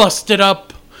 busted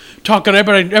up,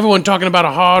 everyone talking about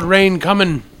a hard rain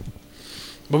coming.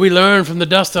 But we learned from the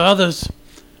dust of others.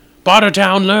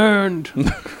 Bartertown learned.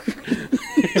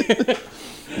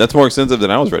 That's more extensive than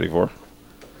I was ready for.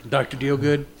 Dr.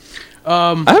 Dealgood.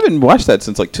 I haven't watched that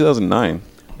since like 2009.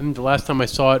 I think the last time I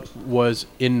saw it was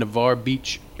in Navarre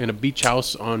Beach, in a beach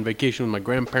house on vacation with my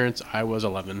grandparents. I was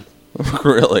 11.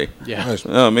 Really? Yeah. Nice.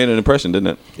 Oh, it made an impression, didn't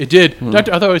it? It did. I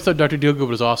always thought Dr. Dealgood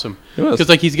was awesome. He was. Because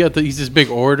like he's this big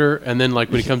orator, and then like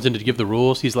when he comes in to give the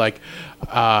rules, he's like,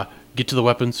 "Get to the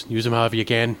weapons, use them however you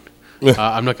can.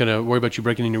 I'm not gonna worry about you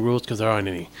breaking any rules because there aren't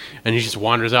any." And he just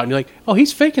wanders out, and you're like, "Oh,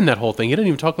 he's faking that whole thing. He didn't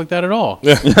even talk like that at all."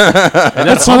 And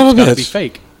that's Son of a gotta be bitch.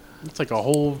 fake. It's like a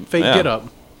whole fake Yeah. get up.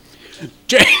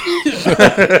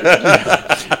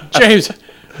 James,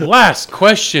 last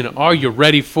question. Are you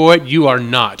ready for it? You are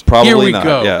not. Probably Here we not.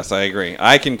 go. Yes, I agree.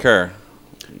 I concur.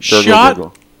 Shot.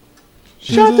 Gurgle.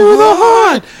 Shot through the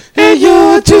heart, and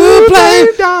you're to blame.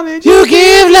 You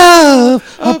give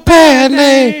love a bad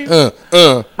name.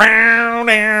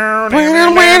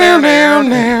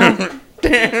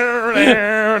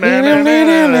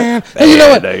 Hey, you know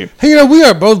what? dude. Hey, you know, we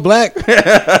are both black.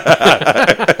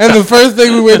 And the first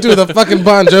thing we went to is a fucking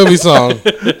Bon Jovi song.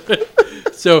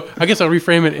 So I guess I'll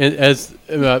reframe it as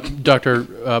Dr.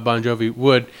 Bon Jovi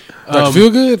would. Dr. Feel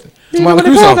Good? It's Motley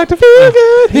Crue song. Dr. Feel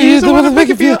Good. He's the one to make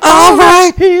you feel all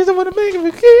right. He's the one to make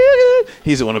you feel good.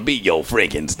 He's the one to beat your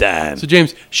Frankenstein. So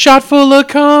James, shot full of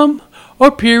cum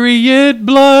or period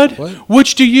blood? What?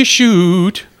 Which do you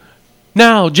shoot?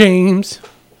 Now, James.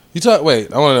 You talk.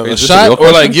 Wait, I want to know. A Is this a shot real or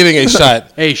question? like getting a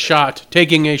shot? A shot.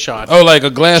 Taking a shot. Oh, like a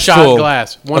glass shot full.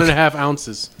 glass. 1.5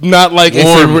 ounces. Not like Warm.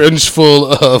 a syringe full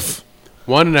of.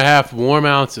 1.5 warm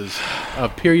ounces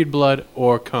of period blood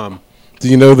or cum. Do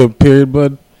you know the period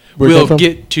blood? Where it We'll came from?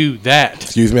 get to that.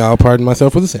 Excuse me, I'll pardon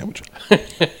myself with a sandwich.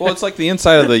 Well, it's like the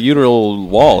inside of the uteral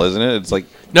wall, isn't it? It's like,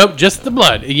 Nope, just the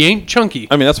blood. It ain't chunky.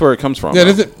 I mean, that's where it comes from. Yeah, though.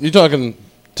 is it? You're talking.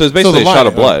 So it's basically the a shot line,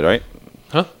 of blood, right?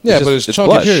 Huh? Yeah, It's but just- it's it's chunky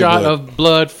blood. period Shot blood. of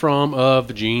blood from a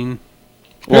vagine.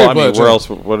 Well, I Period mean, blood, where yeah. else?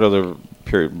 What other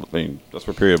period? I mean, that's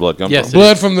where period blood comes Yes, from.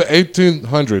 Blood from the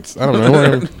 1800s. I don't know.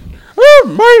 Whatever.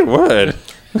 Oh my word!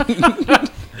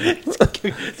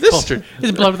 Culture.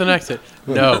 It's blood with an accent.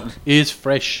 No, is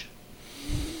fresh.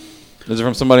 Is it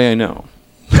from somebody I know?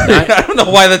 I don't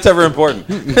know why that's ever important.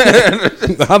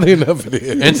 Oddly enough, it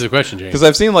is. Answer the question, James. Because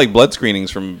I've seen like blood screenings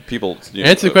from people. You know,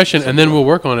 Answer the question, and then we'll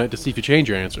work on it to see if you change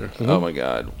your answer. Oh my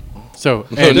god! So,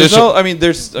 Hey, There's no. I mean,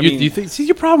 there's. I you, mean, you think, see,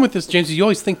 your problem with this, James, is you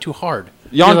always think too hard.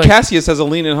 Jan You're like, Cassius has a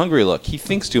lean and hungry look. He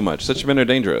thinks too much. Such men are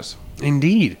dangerous.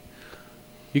 Indeed.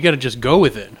 You got to just go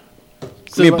with it.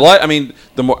 So, I mean, blood. I mean,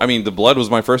 the more. I mean, the blood was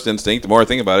my first instinct. The more I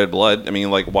think about it, blood. I mean,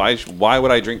 like, why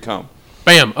would I drink cum?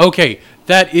 Bam. Okay,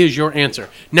 that is your answer.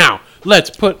 Now, let's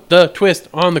put the twist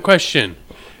on the question.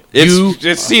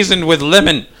 It's seasoned with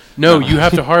lemon. No, you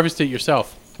have to harvest it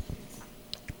yourself.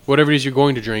 Whatever it is you're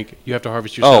going to drink, you have to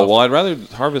harvest yourself. Oh well, I'd rather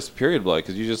harvest period blood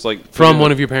because you just like From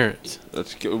one of your parents.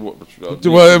 That's, Well,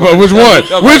 but which one?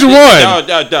 Which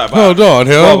one? Hold on,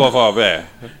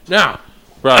 hell. Now,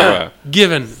 Right.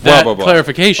 given that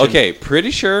clarification, Okay,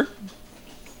 pretty sure.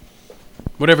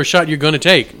 whatever shot you're going to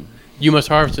take, you must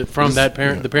harvest it from that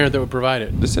parent, the parent that would provide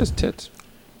it. This says tits.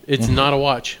 It's not a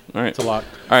watch. All right. It's a lock.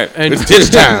 All right. And It's tits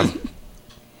time.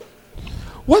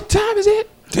 What time is it?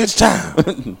 Tits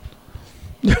time.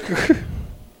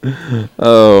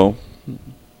 Oh.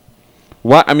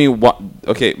 What? I mean, what?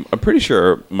 Okay, I'm pretty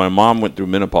sure my mom went through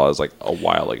menopause like a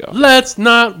while ago. let's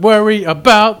not worry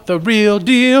about the real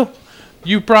deal.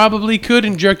 You probably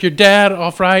couldn't jerk your dad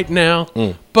off right now,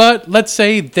 but let's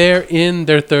say they're in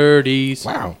their 30s.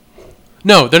 Wow.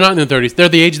 No, they're not in their 30s. They're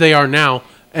the age they are now,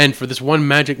 and for this one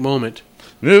magic moment,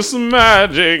 This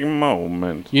magic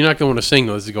moment. you're not going to sing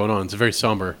though. This is going on. It's very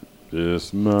somber.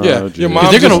 This Yeah, magic. your 'Cause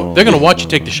mom they're just- gonna watch you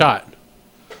take the shot.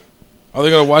 Are they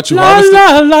gonna watch you La harvest it?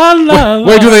 la la la. la.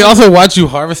 Wait, do they also watch you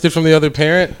harvest it from the other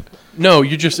parent? No,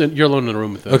 you're alone in the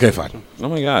room with them. Okay, fine. Oh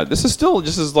my god, this is still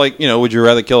just as like would you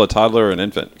rather kill a toddler or an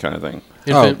infant kind of thing?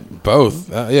 Infant. Oh, both.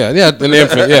 Yeah, an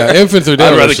infant. Yeah, infants are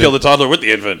down. the toddler with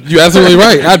the infant. You're absolutely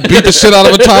right. I'd beat the shit out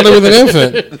of a toddler with an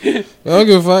infant. I don't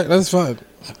give a fuck. That's fine.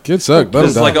 Kids suck. Let 'em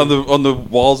It's like die. on the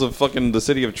walls of fucking the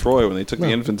city of Troy when they took the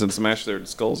infants and smashed their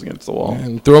skulls against the wall.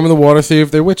 And throw them in the water, see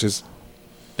if they're witches.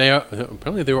 They are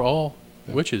apparently they were all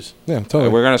witches. Yeah, totally.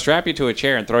 We're gonna strap you to a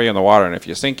chair and throw you in the water, and if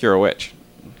you sink, you're a witch.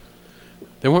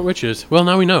 They weren't witches. Well,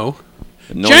 now we know.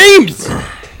 No- James,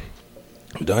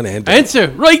 Done and done. answer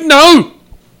right now.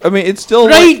 I mean, it's still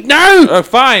Right now.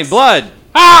 fine, blood.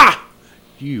 Ah,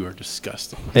 you are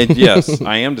disgusting. And yes,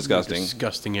 I am disgusting.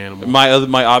 Disgusting animal. My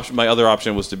other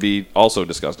option was to be also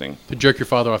disgusting. To jerk your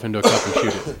father off into a cup and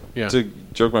shoot it. Yeah. To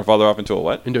jerk my father off into a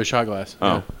what? Into a shot glass. Oh,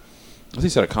 Yeah. I think he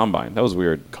said a combine. That was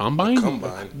weird. Combine?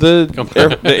 The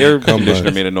air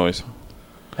conditioner made a noise.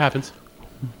 Happens.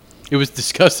 It was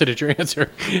disgusted at your answer.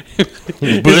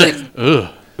 Ugh.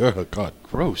 Oh, God.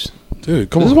 Gross. Dude,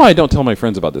 come This is on. why I don't tell my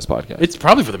friends about this podcast. It's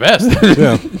probably for the best.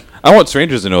 Yeah. I want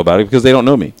strangers to know about it because they don't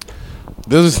know me.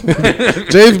 This is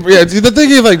James. Yeah, the thing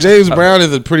is, like, James Brown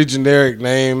is a pretty generic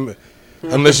name,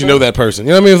 unless you know that person.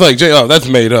 You know what I mean? It's like, oh, that's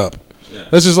made up.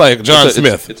 That's just like John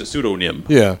Smith. It's a pseudonym.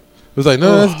 Yeah. It was like,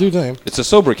 no, that's dude's name. It's a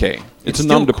sobriquet. It's a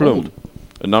still nom de plume. cold.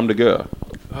 A nom de guerre.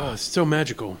 Oh, it's so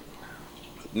magical.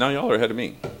 Now y'all are ahead of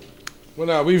me. Well,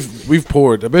 now we've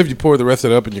poured. I bet if you pour the rest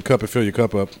of it up in your cup and fill your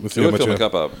cup up, we'll see It how would much. fill my you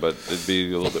have. cup up, but it'd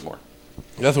be a little bit more.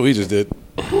 That's what we just did.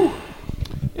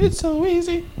 It's so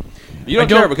easy. You don't,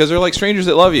 don't- care because they're like strangers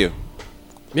that love you.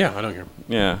 Yeah, I don't care.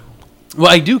 Yeah. Well,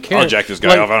 I do care. I'll jack this guy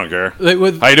Like- off. I don't care. like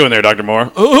with- How you doing there, Dr.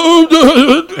 Moore?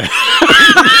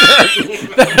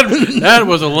 that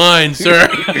was a line, sir.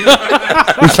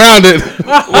 We found it.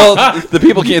 Well, the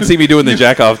people can't see me doing the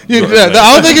jack off. Yeah,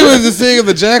 I don't think it was the singing of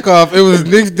the jack off. It was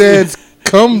Nick's dad's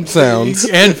cum sounds.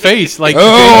 and face. Like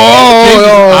Oh,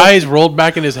 James' eyes rolled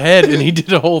back in his head, and he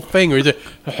did a whole thing where he said,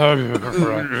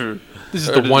 "This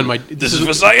is the one my This is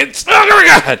for science. Oh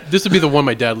my god! this would be the one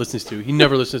my dad listens to. He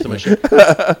never listens to my shit.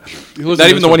 Not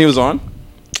even the one he was on.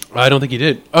 I don't think he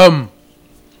did.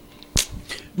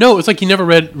 No, it's like he never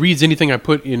reads anything I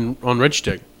put in on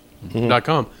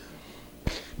Regstick.com.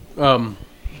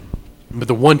 But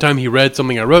the one time he read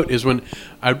something I wrote is when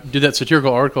I did that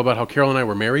satirical article about how Carol and I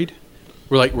were married.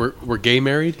 We're gay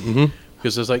married. Mm-hmm.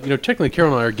 Because it's like, technically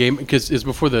Carol and I are gay, because it's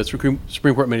before the Supreme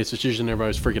Court made its decision, everybody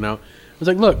was freaking out. I was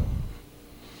like, look,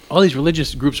 all these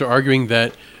religious groups are arguing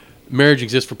that marriage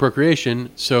exists for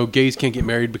procreation, so gays can't get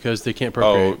married because they can't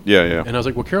procreate. Oh, yeah. And I was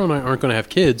like, well, Carol and I aren't going to have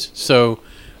kids, so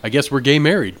I guess we're gay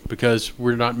married because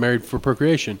we're not married for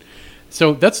procreation.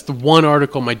 So that's the one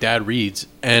article my dad reads.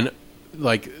 And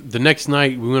like the next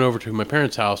night we went over to my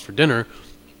parents' house for dinner.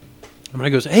 And I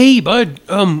goes, hey, bud,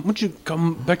 why don't you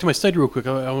come back to my study real quick?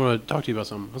 I want to talk to you about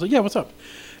something. I was like, yeah, what's up?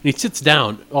 And he sits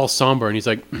down all somber and he's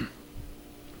like,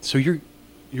 so you're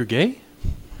gay?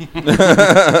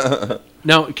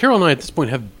 Now, Carol and I at this point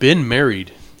have been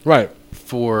married Right.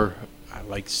 for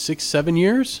like 6-7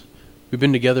 years. We've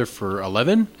been together for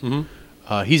 11.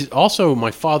 Mm-hmm. He's also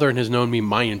my father and has known me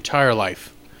my entire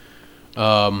life.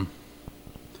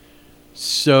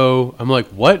 So I'm like,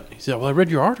 what? He said, well, I read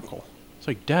your article. It's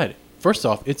like, Dad, first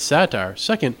off, it's satire.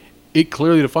 Second, it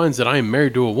clearly defines that I am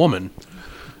married to a woman.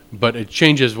 But it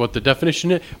changes what the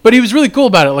definition is. But he was really cool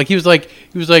about it. Like he was like,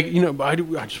 I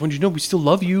just want you to know we still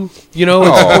love you.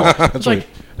 It's like,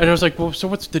 and I was like, well, so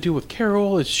what's the deal with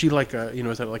Carol? Is she like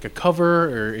is that like a cover,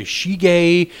 or is she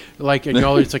gay? Like,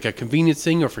 it's like a convenience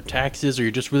thing, or for taxes, or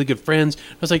you're just really good friends.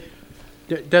 I was like,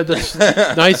 that's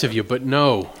nice of you, but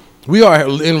no. We are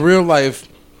in real life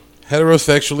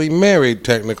heterosexually married,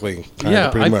 technically.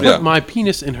 Yeah, I put my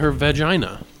penis in her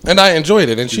vagina. And I enjoyed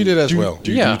it, and she did as well.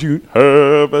 Yeah.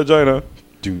 Her vagina.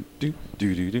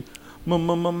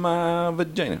 My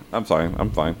vagina. I'm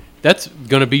fine. That's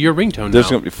gonna be your ringtone There's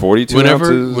now. gonna be 42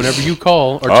 ounces. Whenever you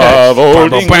call or text,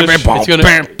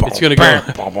 it's gonna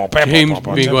James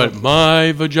being going,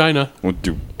 my vagina.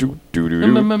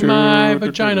 My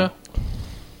vagina.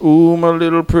 Ooh, my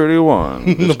little pretty one.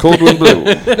 It's cold and blue.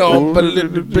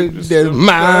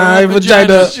 My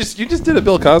vagina. You just did a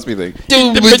Bill Cosby thing.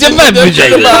 Now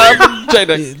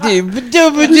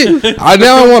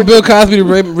I want Bill Cosby to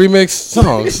remix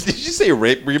songs. Did you say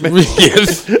rape remix?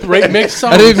 Yes. Rape mix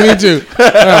song. I didn't mean to.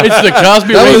 It's the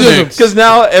Cosby That was remix. Because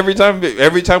now every time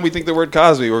we think the word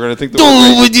Cosby, we're gonna think the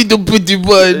word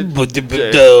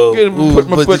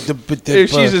rape.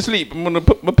 If she's asleep, I'm gonna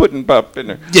put my pudding pop in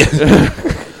her.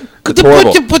 It's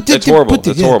horrible. It's horrible.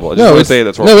 It's horrible. I just want to say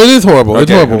that's horrible. No, it is horrible. It's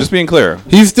Okay, horrible. I'm just being clear.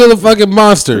 He's still a fucking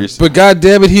monster. But god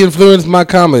damn it, he influenced my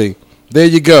comedy. There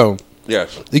you go.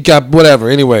 Yes. He got whatever.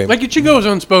 Anyway. Like, it should go as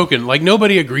unspoken. Like,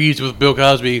 nobody agrees with Bill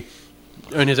Cosby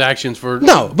and his actions for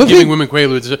but giving women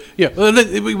quaaludes. Yeah,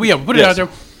 put it out there.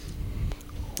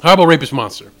 Horrible rapist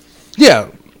monster. Yeah.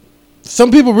 Some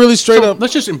people really straight up.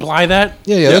 Let's just imply that.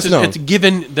 Yeah, that's known. It's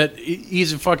given that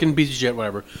he's a fucking piece of shit,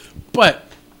 whatever. But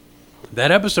that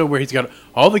episode where he's got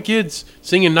all the kids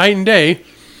singing night and day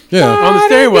on the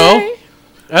stairwell,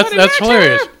 that's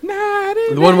hilarious.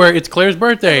 The one where it's Claire's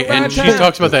birthday and she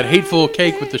talks about that hateful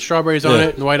cake with the strawberries on it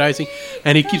and the white icing,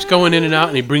 and he keeps going in and out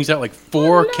and he brings out like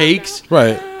 4 cakes.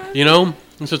 Right. And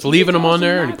so it's leaving them on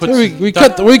there and he puts. We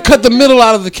cut the middle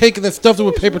out of the cake and then stuffed it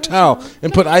with paper towel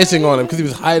and put icing on him because he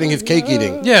was hiding his cake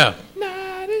eating. Yeah.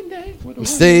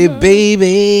 Say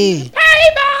baby,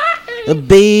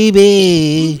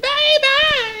 baby.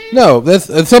 No,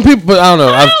 that's some people, but I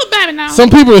don't know. Some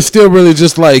people are still really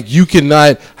just like, you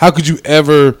cannot. How could you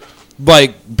ever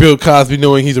like Bill Cosby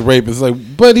knowing he's a rapist? Like,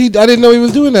 but I didn't know he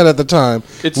was doing that at the time.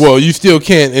 Well, you still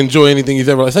can't enjoy anything he's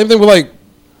ever. Same thing with like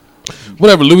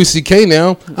whatever Louis C.K.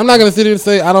 Now, I'm not gonna sit here and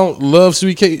say I don't love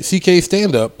C.K.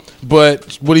 stand up,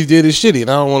 but what he did is shitty, and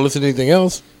I don't want to listen to anything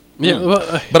else.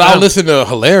 Yeah, but I'll listen to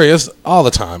Hilarious all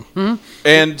the time. Mm-hmm.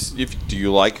 And do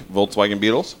you like Volkswagen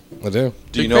Beetles? I do.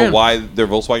 Do you know why they're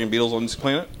Volkswagen Beetles on this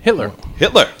planet? Hitler.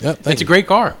 Yeah, it's a great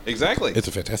car. Exactly. It's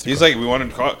a fantastic. He's car. like, we want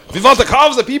the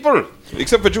cars, the people,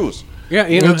 except for Jews. Yeah,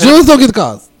 Jews don't get the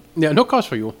cars. Yeah, no cars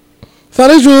for you.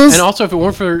 Sorry, Jews. And also, if it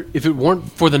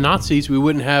weren't for the Nazis, we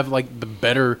wouldn't have like the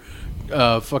better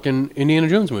fucking Indiana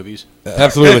Jones movies.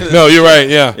 Absolutely. No, you're right.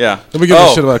 Yeah. Yeah. Let me give a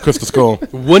shit about Crystal Skull.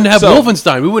 We wouldn't have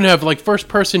Wolfenstein. We wouldn't have like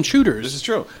first-person shooters. This is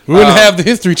true. We wouldn't have the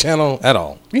History Channel at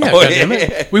all. Yeah, goddamn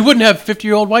it. We wouldn't have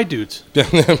 50-year-old white dudes.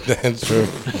 That's true.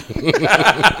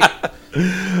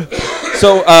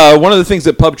 So one of the things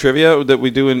at Pub Trivia that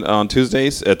we do on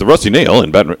Tuesdays at the Rusty Nail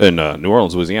in New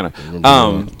Orleans, Louisiana,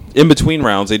 in between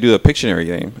rounds, they do a Pictionary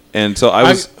game, and so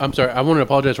I'm sorry. I want to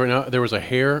apologize right now. There was a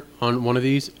hair on one of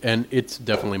these, and it's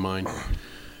definitely mine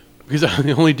because I'm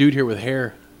the only dude here with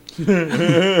hair.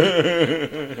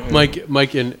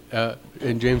 Mike, and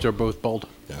James are both bald.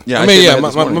 Yeah, I mean, yeah,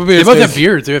 my my They beard's both have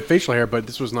beards. They have facial hair, but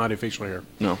this was not a facial hair.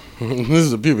 no. This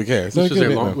is a pubic hair. This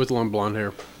was with long blonde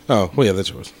hair. Oh, well, yeah, that's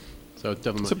yours. So it's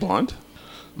definitely Is it blonde?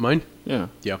 mine. Yeah,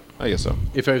 Yeah. I guess so.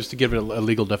 If I was to give it a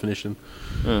legal definition,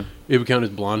 it would count as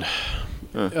blonde.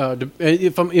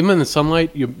 If I'm in the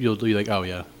sunlight, you'll be like, oh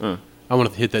yeah, I want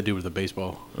to hit that dude with a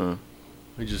baseball.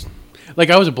 I just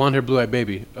I was a blonde-haired, blue-eyed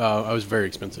baby. I was very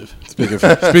expensive. Speaking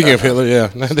of Hitler, yeah,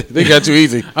 they got you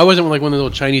easy. I wasn't like one of those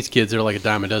little Chinese kids that are like a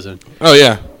dime a dozen. Oh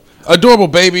yeah, adorable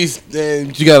babies.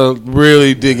 You gotta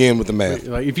really dig in with the math.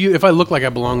 Like if I look like I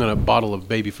belong in a bottle of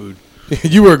baby food.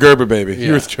 You were a Gerber baby. You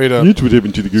Yeah. were straight up. what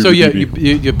happened to the So yeah, you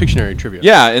have Pictionary trivia.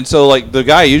 Yeah, and so like the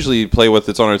guy I usually play with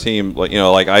that's on our team, like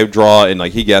like I draw and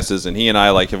like he guesses, and he and I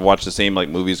like have watched the same like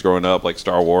movies growing up, like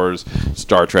Star Wars,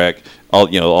 Star Trek,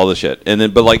 all all the shit. And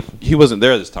then but like he wasn't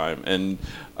there this time, and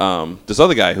this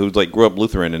other guy who like grew up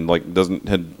Lutheran and like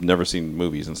had never seen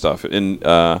movies and stuff, and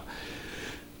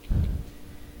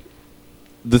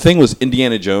the thing was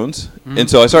Indiana Jones, and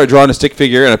so I started drawing a stick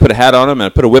figure, and I put a hat on him, and I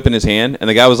put a whip in his hand, and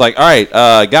the guy was like, "All right,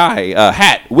 guy,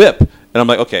 hat, whip," and I'm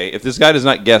like, "Okay, if this guy does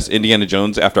not guess Indiana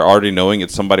Jones after already knowing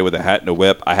it's somebody with a hat and a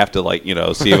whip, I have to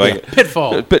see if I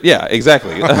Pitfall. But yeah,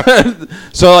 exactly.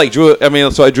 So I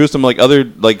drew some like other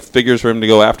like figures for him to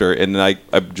go after, and then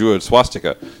I drew a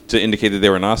swastika to indicate that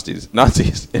they were Nazis,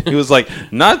 and he was like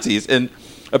Nazis, and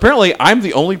apparently, I'm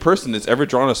the only person that's ever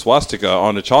drawn a swastika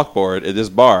on a chalkboard at this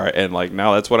bar, and like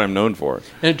now that's what I'm known for.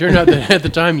 And it turned out that at the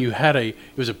time you had it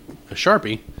was a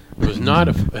Sharpie. It was not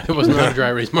a dry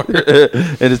erase marker.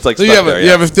 And it's like So you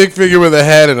have a stick figure with a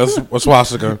hat and a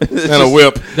swastika and a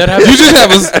whip. That happens. You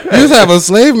just have a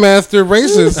slave master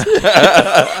racist.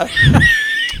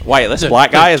 Wait, this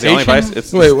black guy is the only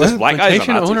place. Wait, what? This black guy is a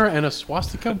Plantation Nazi. owner and a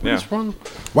swastika. What's wrong?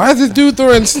 Why is this dude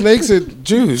throwing snakes at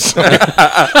Jews?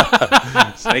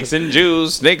 Snakes and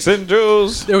Jews, snakes and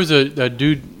Jews. There was a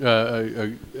dude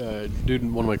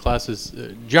in one of my classes,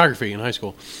 geography in high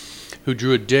school, who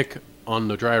drew a dick on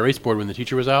the dry erase board when the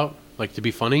teacher was out, like to be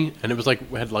funny, and it was like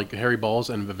had like hairy balls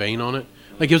and a vein on it.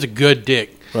 Like it was a good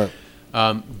dick. Right.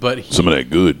 But he Some of that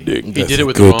good dick. did it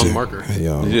with the wrong marker. Hey,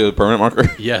 y'all. Did you do a permanent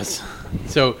marker? Yes.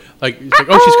 So it's like,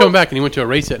 oh, she's coming back, and he went to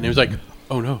erase it, and he was like,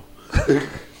 oh no.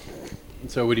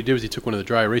 So what he did was he took one of the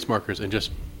dry erase markers and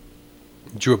just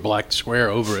drew a black square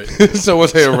over it. So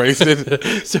once they erased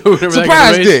it, So whenever that Surprise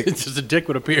got erased, dick. it's just a dick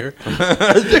would appear.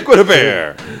 Dick with a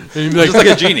bear. And he'd be like, Just like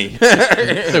a genie.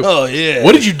 oh yeah.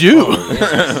 what did you do?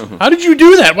 How did you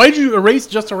do that? Why did you erase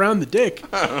just around the dick?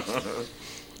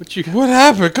 What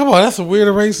happened? Come on, that's a weird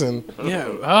erasing.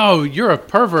 Yeah. Oh, you're a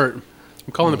pervert.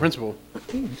 I'm calling the principal.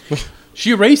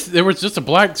 She erased. There was just a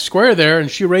black square there, and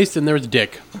she erased, and there was a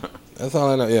dick. That's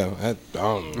all I know. Yeah, I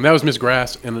don't know. And that was Miss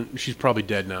Grass, and she's probably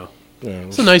dead now. Yeah.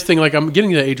 It's a nice thing. Like I'm getting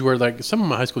to the age where like some of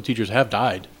my high school teachers have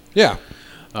died, Yeah.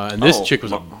 and this Oh, chick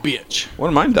was a bitch. One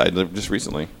of mine died just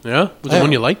recently. Yeah. Was it Yeah.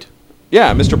 one you liked?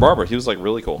 Yeah, Mr. Barber. He was like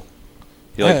really cool.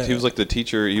 He Yeah. was like the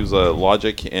teacher. He was a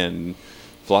logic and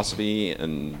philosophy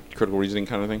and critical reasoning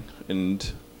kind of thing.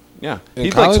 And yeah, In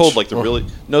he like college? told like the Or really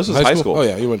no. This was high school. Oh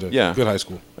yeah, you went to Yeah. good high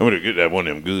school. I went to good at one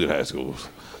of them good high schools.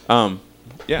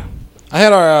 Yeah. I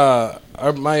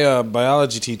had my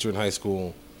biology teacher in high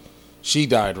school. She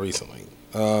died recently.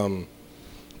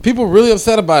 People were really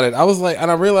upset about it. I was like, and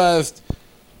I realized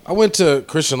I went to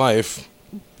Christian Life,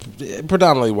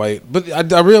 predominantly white, but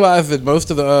I realized that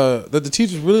most of that the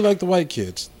teachers really like the white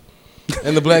kids,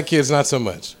 and the black kids not so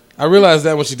much. I realized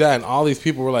that when she died, and all these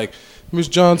people were like, "Miss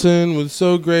Johnson was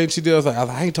so great." She did. I was like,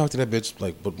 I ain't talked to that bitch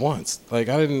but once. Like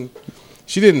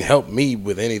she didn't help me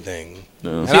with anything.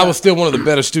 No. And I was still one of the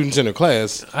better students in her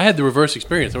class. I had the reverse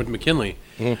experience. I went to McKinley,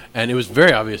 and it was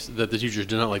very obvious that the teachers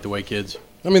did not like the white kids.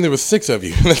 I mean, there was 6 of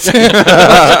you. That's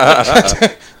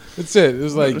it. That's it. It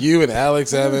was like you and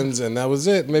Alex Evans, and that was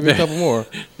it. Maybe a couple more.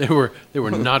 They were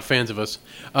not fans of us.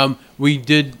 We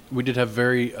did have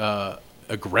very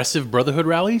aggressive Brotherhood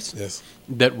rallies. Yes.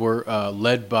 That were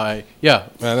led by I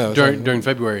know. during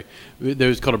February. There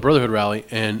was called a Brotherhood rally,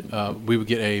 and we would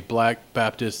get a black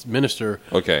Baptist minister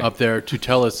up there to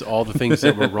tell us all the things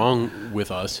that were wrong with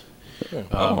us.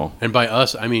 And by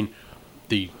us, I mean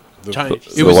the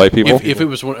white people. If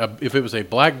it was a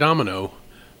black domino,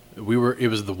 it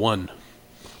was the one.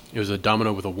 It was a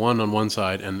domino with a 1 on one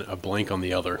side and a blank on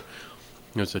the other.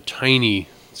 It was a tiny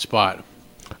spot,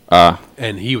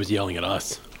 and he was yelling at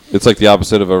us. It's like the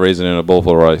opposite of a raisin in a bowl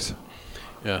full of rice.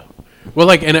 Yeah. Well,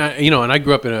 like, and I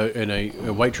grew up in a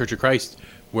white Church of Christ,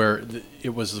 where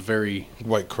it was very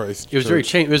White Christ. it was very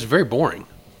Church. it was very boring.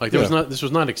 Like Yeah. this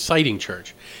was not exciting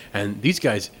church, and these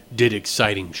guys did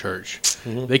exciting church.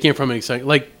 Mm-hmm. They came from an exciting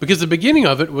because the beginning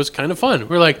of it was kind of fun.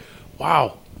 We're like,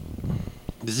 wow,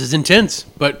 this is intense,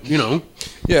 but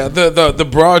Yeah, the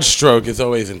broad stroke is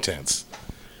always intense.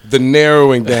 The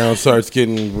narrowing down starts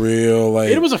getting real. Like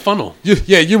it was a funnel.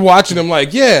 you're watching them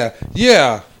like, yeah.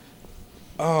 Yeah.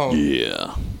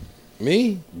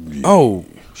 Me? Oh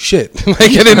shit! Like I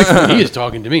didn't. He is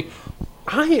talking to me.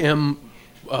 I am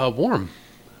warm.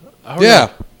 I don't Yeah,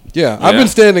 know. yeah. I've Yeah. been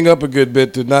standing up a good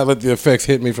bit to not let the effects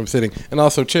hit me from sitting, and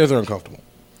also chairs are uncomfortable.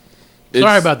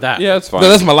 Sorry about that. Yeah, it's fine. No,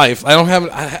 that's my life. I don't have.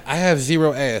 I have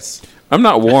zero ass. I'm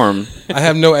not warm. I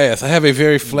have no ass. I have a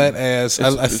very flat ass. I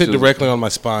It's sit just- directly on my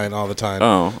spine all the time.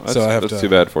 Oh, that's, so I have that's to. too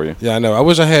bad for you. Yeah, I know. I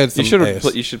wish I had some You should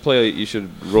ass. you should play. You should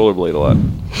rollerblade a lot.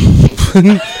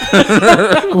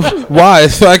 Why?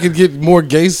 So I could get more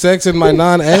gay sex in my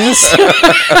non-ass?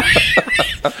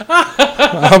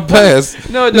 I'll pass.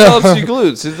 No, it develops your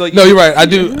glutes. It's like No, you're right. I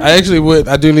do. I actually would.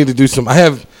 I do need to do some. I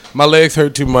have my legs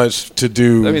hurt too much to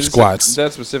do I mean, squats.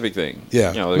 That specific thing.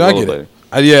 Yeah, You know, like no, I get rollerblading. it.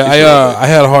 I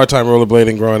had a hard time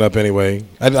rollerblading growing up. Anyway,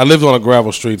 I lived on a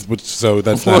gravel street, so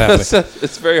that's not happening.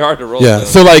 It's very hard to roll. Yeah,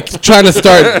 so like trying to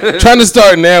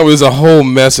start now is a whole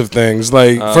mess of things.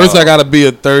 Like first I got to be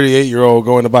a 38-year-old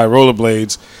going to buy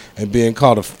rollerblades and being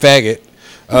called a faggot,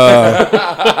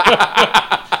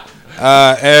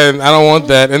 and I don't want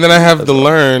that. And then I have to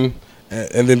learn,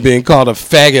 and then being called a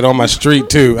faggot on my street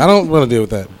too. I don't want to deal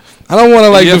with that. I don't want to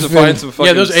like you have to defend- find some fucking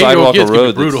Yeah, those 8-year-old sidewalk kids or can be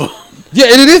road. that's- brutal. Yeah,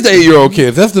 and it is the 8-year-old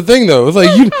kids. That's the thing, though. It's like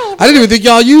I didn't even think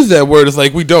y'all use that word. It's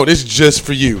like we don't. It's just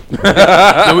for you.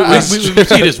 No, we see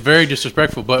this very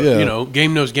disrespectful, but Yeah.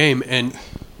 game knows game, and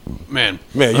man,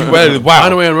 Man, you ready? Wow,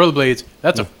 on the way on rollerblades,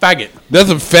 that's a faggot. that's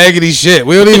some faggoty shit.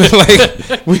 We don't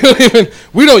even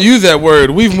we don't use that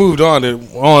word. We've moved on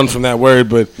from that word,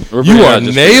 but We're you pretty are much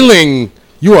just- nailing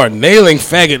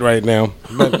faggot right now.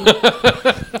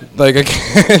 Like I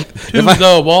can't. To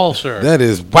the wall, sir. That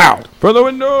is wow. From the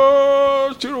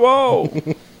windows to the wall.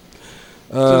 So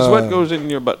the sweat goes in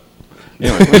your butt.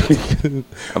 Anyway,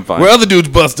 I'm fine. Where other dudes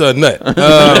bust a nut.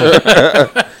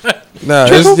 No,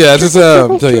 so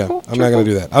yeah, I'm not gonna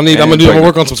do that. I'm gonna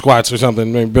work on some squats or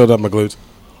something. Maybe build up my glutes.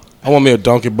 I want me a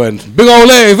donkey button. Big old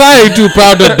legs. I ain't too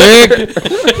proud to beg.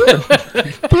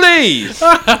 Please,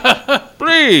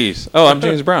 please. Oh, I'm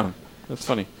James Brown. That's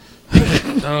funny.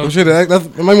 Oh shit! That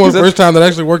might be the first time that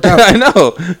actually worked out. I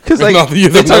know, because like No, you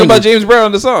they don't talk know about me. James Brown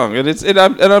in the song, and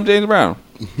I'm James Brown.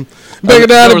 Beg it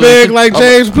down to Totally. beg like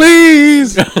James,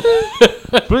 please.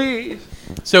 Please.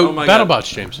 So, Oh my God.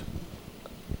 BattleBots, James.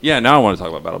 Yeah, now I want to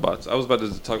talk about BattleBots. I was about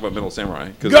to talk about Metal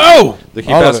Samurai. Cause Go! They keep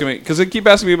All of asking me because they keep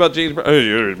asking me about James Brown. Oh,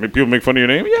 yeah, people make fun of your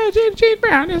name. Yeah, James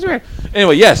Brown. That's right.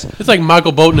 Anyway, yes. It's like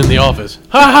Michael Bolton in The Office.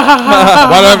 Why do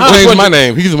I have to change my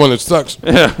name? He's the one that sucks.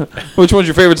 Which one's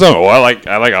your favorite song? Oh, I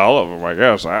like all of them. I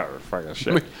guess. Fucking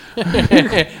shit.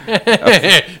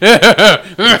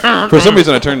 For some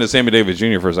reason, I turned to Sammy Davis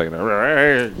Jr. for a second.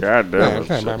 God damn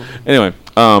it. Anyway,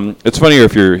 it's funnier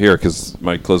if you're here because I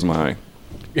might close my eye.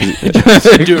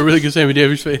 Do a really good Sammy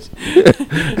Davis face.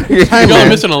 Y'all are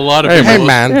missing a lot of people. Hey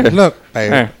man, look,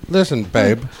 babe. Hey. Listen,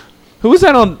 babe. Who was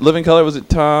that on Living Color? Was it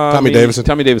Tommy Davidson.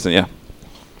 Tommy Davidson, yeah.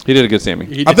 He did a good Sammy.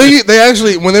 He I did- think they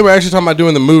actually, when they were actually talking about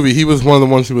doing the movie, he was one of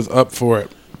the ones who was up for it,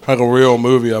 like a real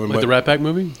movie of him. like the Rat Pack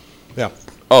movie. Yeah,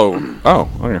 Oh, okay.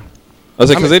 I was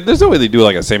like, because there's no way they do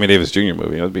like a Sammy Davis Jr.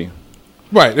 movie. That'd be.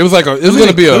 right. It was like it was going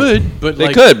to be Good, but They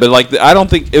like, could, but like I don't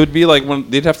think it would be like when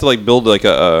they'd have to like build like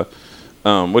a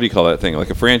what do you call that thing? Like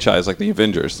a franchise, like the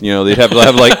Avengers. You know, they'd have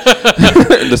like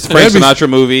this Frank That'd be- Sinatra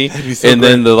movie, be so and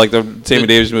then the Sammy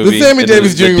Davis movie, the Sammy and then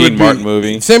Davis Jr. the Dean would be Martin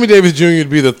movie. Sammy Davis Jr. would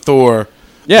be the Thor.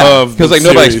 Yeah, of because the like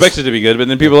nobody series. expects it to be good, but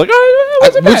then people are like, oh, it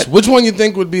wasn't bad. Which one you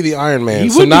think would be the Iron Man? He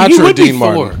would be- Sinatra he or would be Dean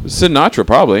Martin? Thor. Sinatra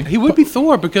probably. he would be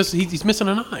Thor because he's missing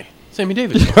an eye. Sammy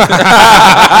Davis.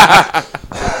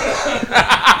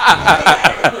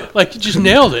 Like, you just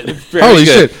nailed it. Very Holy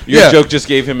good. shit, Your yeah. joke just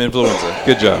gave him influenza.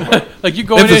 Good job. Like, you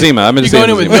go in Emphysema. I'm you in go in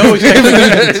emphysema. with no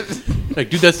expectations. Like,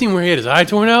 dude, that scene where he had his eye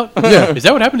torn out? Yeah. Is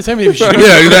that what happened to Sammy Davis? Jr.?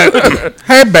 Yeah, that.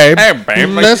 Hey, babe. Hey,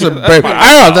 babe. That's a babe.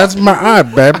 Oh, that's my eye,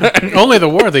 babe. Only the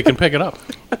war they can pick it up.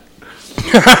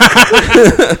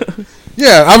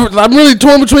 Yeah, I'm really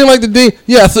torn between like the Dean.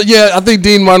 Yeah, so yeah, I think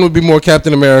Dean Martin would be more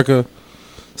Captain America.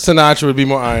 Sinatra would be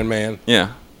more Iron Man.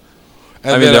 Yeah.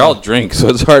 And I mean, then, they're all drinks, so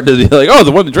it's hard to be like, oh,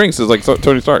 the one that drinks is like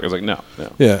Tony Stark. It's like, no.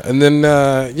 Yeah, and then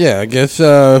yeah, I guess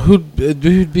who'd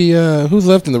be who's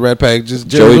left in the Rat Pack? Just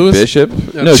Jerry Joey Lewis. Bishop?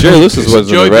 No, No, Jerry Lewis was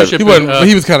Joey in the Red. Bishop. He wasn't. And,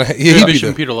 he was kind of. Yeah, Joey he'd be Bishop there.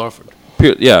 and Peter Lawford.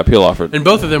 Peel Offord. And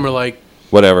both of them are like,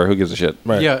 whatever. Who gives a shit?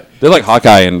 Right. Yeah. They're like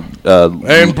Hawkeye and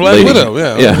And Black Lady. Widow,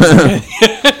 yeah.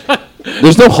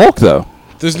 There's no Hulk though.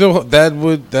 There's no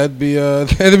that'd be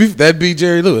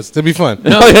Jerry Lewis. That'd be fun.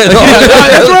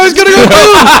 That's where I was gonna go.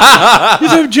 He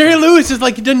said Jerry Lewis is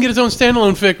like he doesn't get his own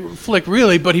standalone flick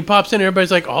really, but he pops in and everybody's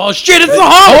like, "Oh shit, it's the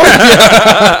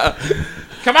Hulk!"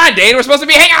 Come on, Dane. We're supposed to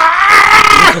be hanging.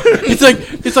 It's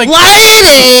like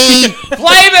Lady!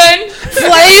 Flavin.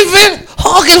 Flavin!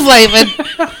 Hulk is Flavin!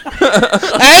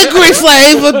 Angry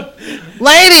Flavin!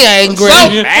 Lady angry!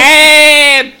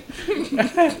 bad.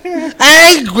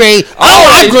 Angry!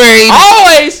 Angry!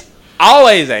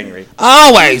 Always angry.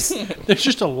 Always! there's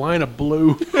just a line of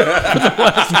blue for the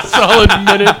last solid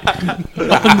minute on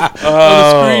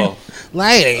the screen.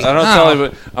 Lady! I don't oh. tell you,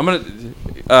 but I'm gonna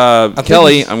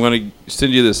Kelly. I'm gonna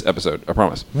send you this episode. I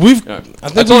promise. We've Yeah. I I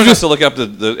think told we've you just to look up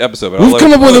the episode. But we've I'll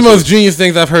come let- up with the I'll let most genius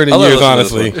things I've heard in I'll let years.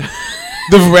 listen to Honestly, this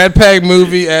the Rat Pack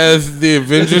movie as the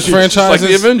Avengers It's like franchise.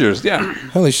 the Avengers. Yeah.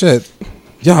 Holy shit!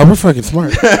 Yeah, we're fucking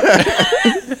smart.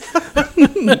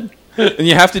 And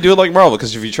you have to do it like Marvel,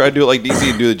 because if you try to do it like DC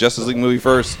and do the Justice League movie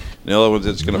first, the other one's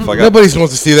it's gonna fuck up. Nobody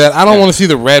wants to see that. I don't want to see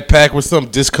the Rat Pack with some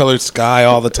discolored sky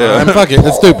all the time. Fuck it,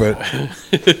 it's stupid.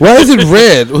 Why is it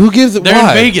red? Who gives it? They're why?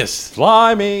 in Vegas.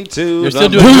 Fly me to They're the still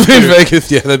doing Who's in nuclear. Vegas?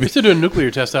 Yeah, that'd be They're still doing a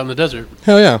nuclear test out in the desert.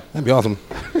 hell yeah. That'd be awesome.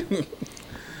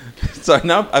 So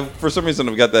now, for some reason,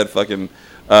 I've got that fucking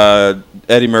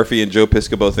Eddie Murphy and Joe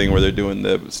Piscopo thing where they're doing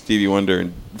the Stevie Wonder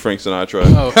and Frank Sinatra.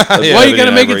 Oh. Yeah, Why are you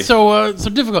gonna Ebony make Ivory. it so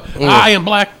difficult? I am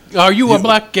black. Are you are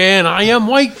black and I am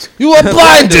white? You are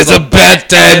blind as a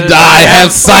bat and I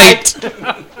have sight.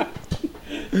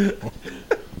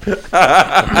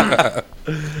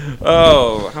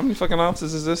 Oh, how many fucking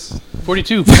ounces is this?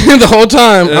 42. The whole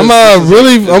time. I'm This is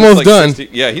really this is almost like done.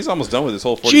 60 yeah, he's almost done with his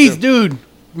whole 42. Jeez, dude.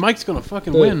 Mike's gonna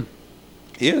fucking win.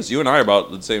 He is. You and I are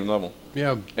about the same level.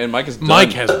 Yeah. And Mike is done.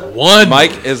 Mike has won.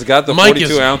 Mike has got the Mike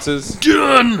 42 is- ounces.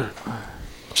 done.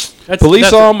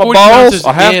 Police on my 40 balls. ounces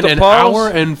I have in to an pause. hour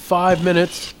and 5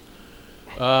 minutes.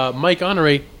 Mike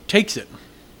Honore takes it.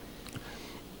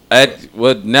 It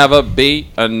would never be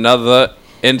another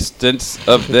instance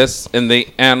of this in the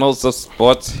annals of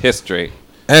sports history.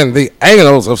 And the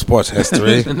annals of sports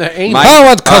history. And there ain't Mike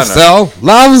Howard Honor. Cosell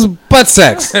loves butt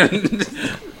sex.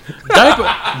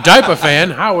 diaper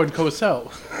fan Howard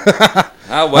Cosell.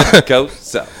 I would go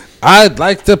so. I'd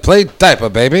like to play diaper,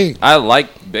 baby. I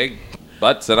like big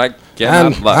butts and I cannot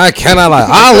And lie. I cannot lie.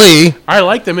 Ali, I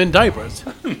like them in diapers.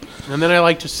 And then I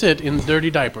like to sit in the dirty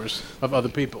diapers of other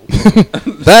people.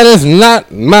 that is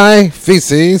not my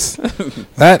feces.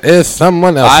 That is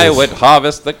someone else's. I would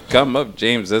harvest the cum of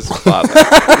James's father.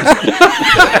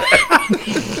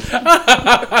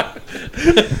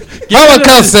 Howard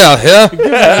Cosell here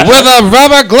with a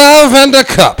rubber glove and a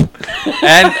cup.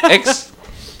 And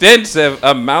extensive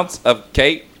amounts of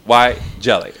KY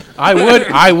jelly.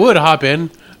 I would hop in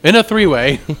a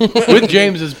three-way with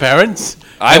James's parents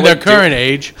I and their would do- current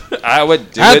age. I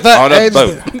would do At it the on a age,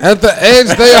 boat. at the age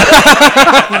they are,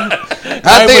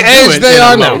 at the would do age it they in a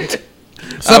are boat.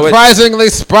 now, surprisingly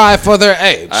spry for their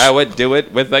age. I would do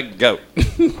it with a goat.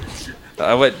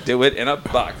 I would do it in a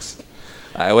box.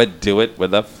 I would do it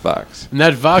with a fox. And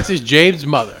that Vox is James'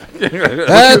 mother.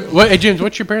 That- Hey, James,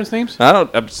 what's your parents' names?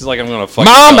 I'm just like I'm gonna fuck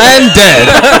Mom and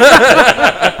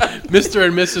Dad. Mr.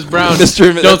 and Mrs. Brown. Mr.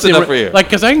 and- that's enough for you. Like,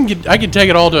 because I can take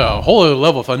it all to a whole other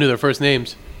level if I knew their first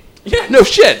names. Yeah, no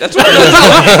shit. That's what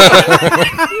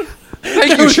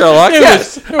Thank you, Sherlock. it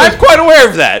Yes, was- it was- I'm quite aware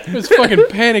of that. There's fucking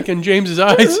panic in James's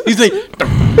eyes. He's like,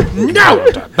 no,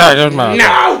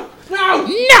 No, no.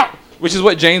 Which is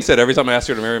what Jane said every time I asked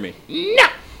her to marry me. No.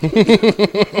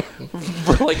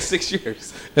 For like 6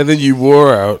 years. And then you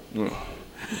wore out.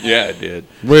 Yeah, I did.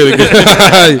 Really good.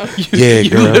 Yeah, you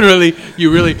girl. literally,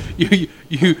 you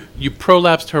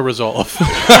prolapsed her resolve.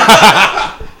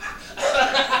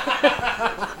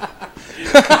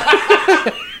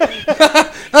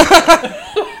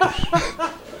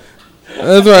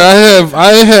 That's right.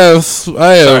 I have.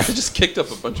 I just kicked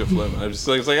up a bunch of phlegm. I just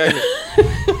like,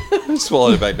 I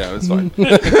swallowed it back down. It's fine.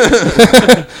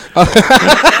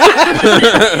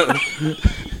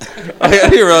 I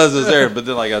didn't realize it was there, but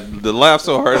then like the laugh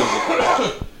so hard.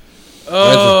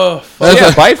 Oh,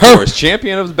 Yeah, Bite Force,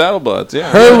 champion of the Battle Bloods.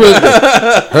 Yeah.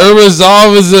 her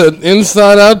resolve is an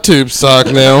inside-out tube sock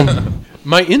now.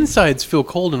 my insides feel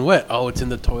cold and wet. Oh, it's in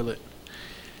the toilet.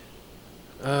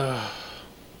 Good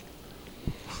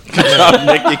job,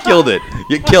 Nick. You killed it.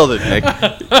 You killed it, Nick.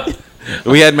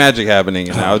 We had magic happening,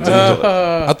 and now it's in the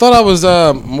toilet. I thought I was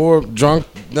more drunk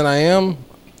than I am.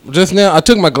 just now. I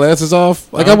took my glasses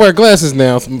off. Like I wear glasses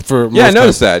now for. Yeah, I most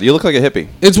noticed time. that. You look like a hippie.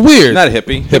 It's weird. Not a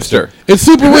hippie, hipster. It's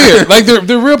super weird. Like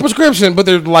they're real prescription, but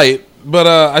they're light. But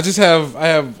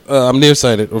I'm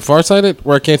nearsighted or farsighted,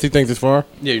 where I can't see things as far.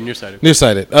 Yeah, you're nearsighted.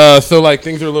 Nearsighted. So like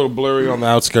things are a little blurry on the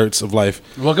outskirts of life.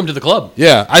 Welcome to the club.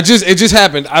 Yeah, it just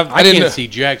happened. I didn't can't see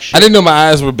jack shit. I didn't know my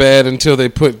eyes were bad until they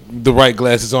put the right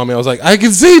glasses on me. I was like, I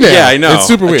can see now. Yeah, I know. It's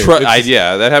super weird.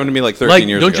 Yeah, that happened to me like 13 Like,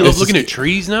 years don't ago. you love looking at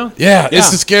trees now? Yeah,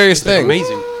 it's the scariest thing.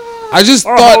 Amazing. I just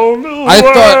thought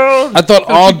I thought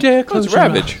all That's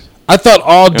Ravage. I thought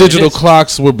all digital it is.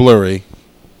 clocks were blurry.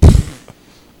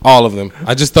 All of them.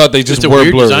 I just thought they just It's a were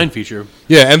weird blurry. design feature.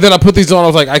 Yeah, and then I put these on. I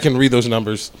was like, I can read those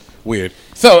numbers. Weird.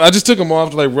 So I just took them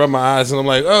off to like rub my eyes, and I'm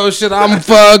like, oh shit, I'm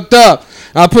fucked up.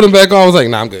 I put them back on. I was like,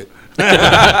 nah, I'm good.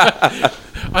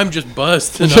 I'm just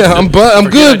buzzed. Yeah, I'm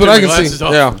good, but I can see.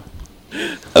 Yeah,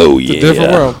 Oh, it's a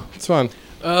different world. It's fun.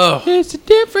 Oh. It's a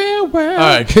different world. All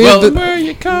right. Here's Well, where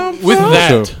you come with from.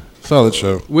 that, Solid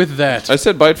show. with that, I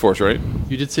said Bite Force, right?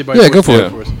 you did say bye. Yeah, go for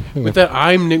it. With that,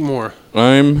 I'm Nick Moore.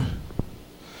 I'm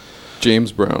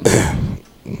James Brown.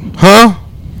 Huh?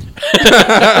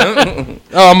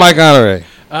 Oh, Mike Honoré.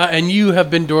 And you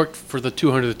have been dorked for the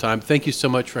 200th time. Thank you so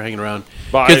much for hanging around.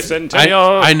 'Cause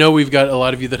Bicentennial. I know we've got a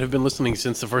lot of you that have been listening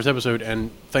since the first episode, and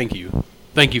thank you.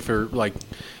 Thank you for like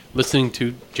listening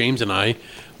to James and I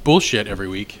bullshit every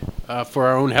week for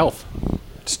our own health.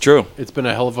 It's true. It's been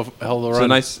a hell of a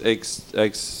run. It's a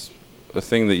nice a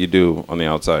thing that you do on the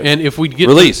outside. And if we get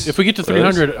Release. if we get to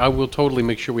 300, I will totally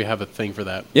make sure we have a thing for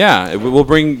that. yeah, we'll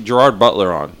bring Gerard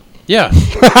Butler on. Yeah,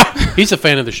 he's a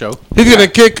fan of the show. He's gonna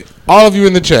kick all of you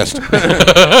in the chest.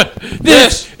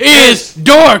 This is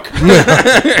dork.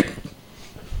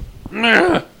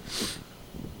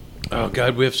 Oh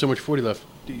God, we have so much 40 left.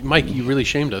 Mike, you really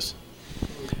shamed us.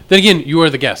 Then again, you are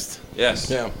the guest, Yes.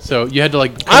 Yeah. so you had to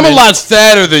like. I'm a lot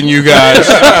sadder than you guys.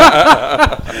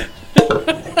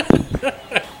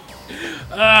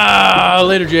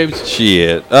 Later, James.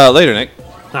 Shit. Later, Nick.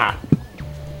 Ah.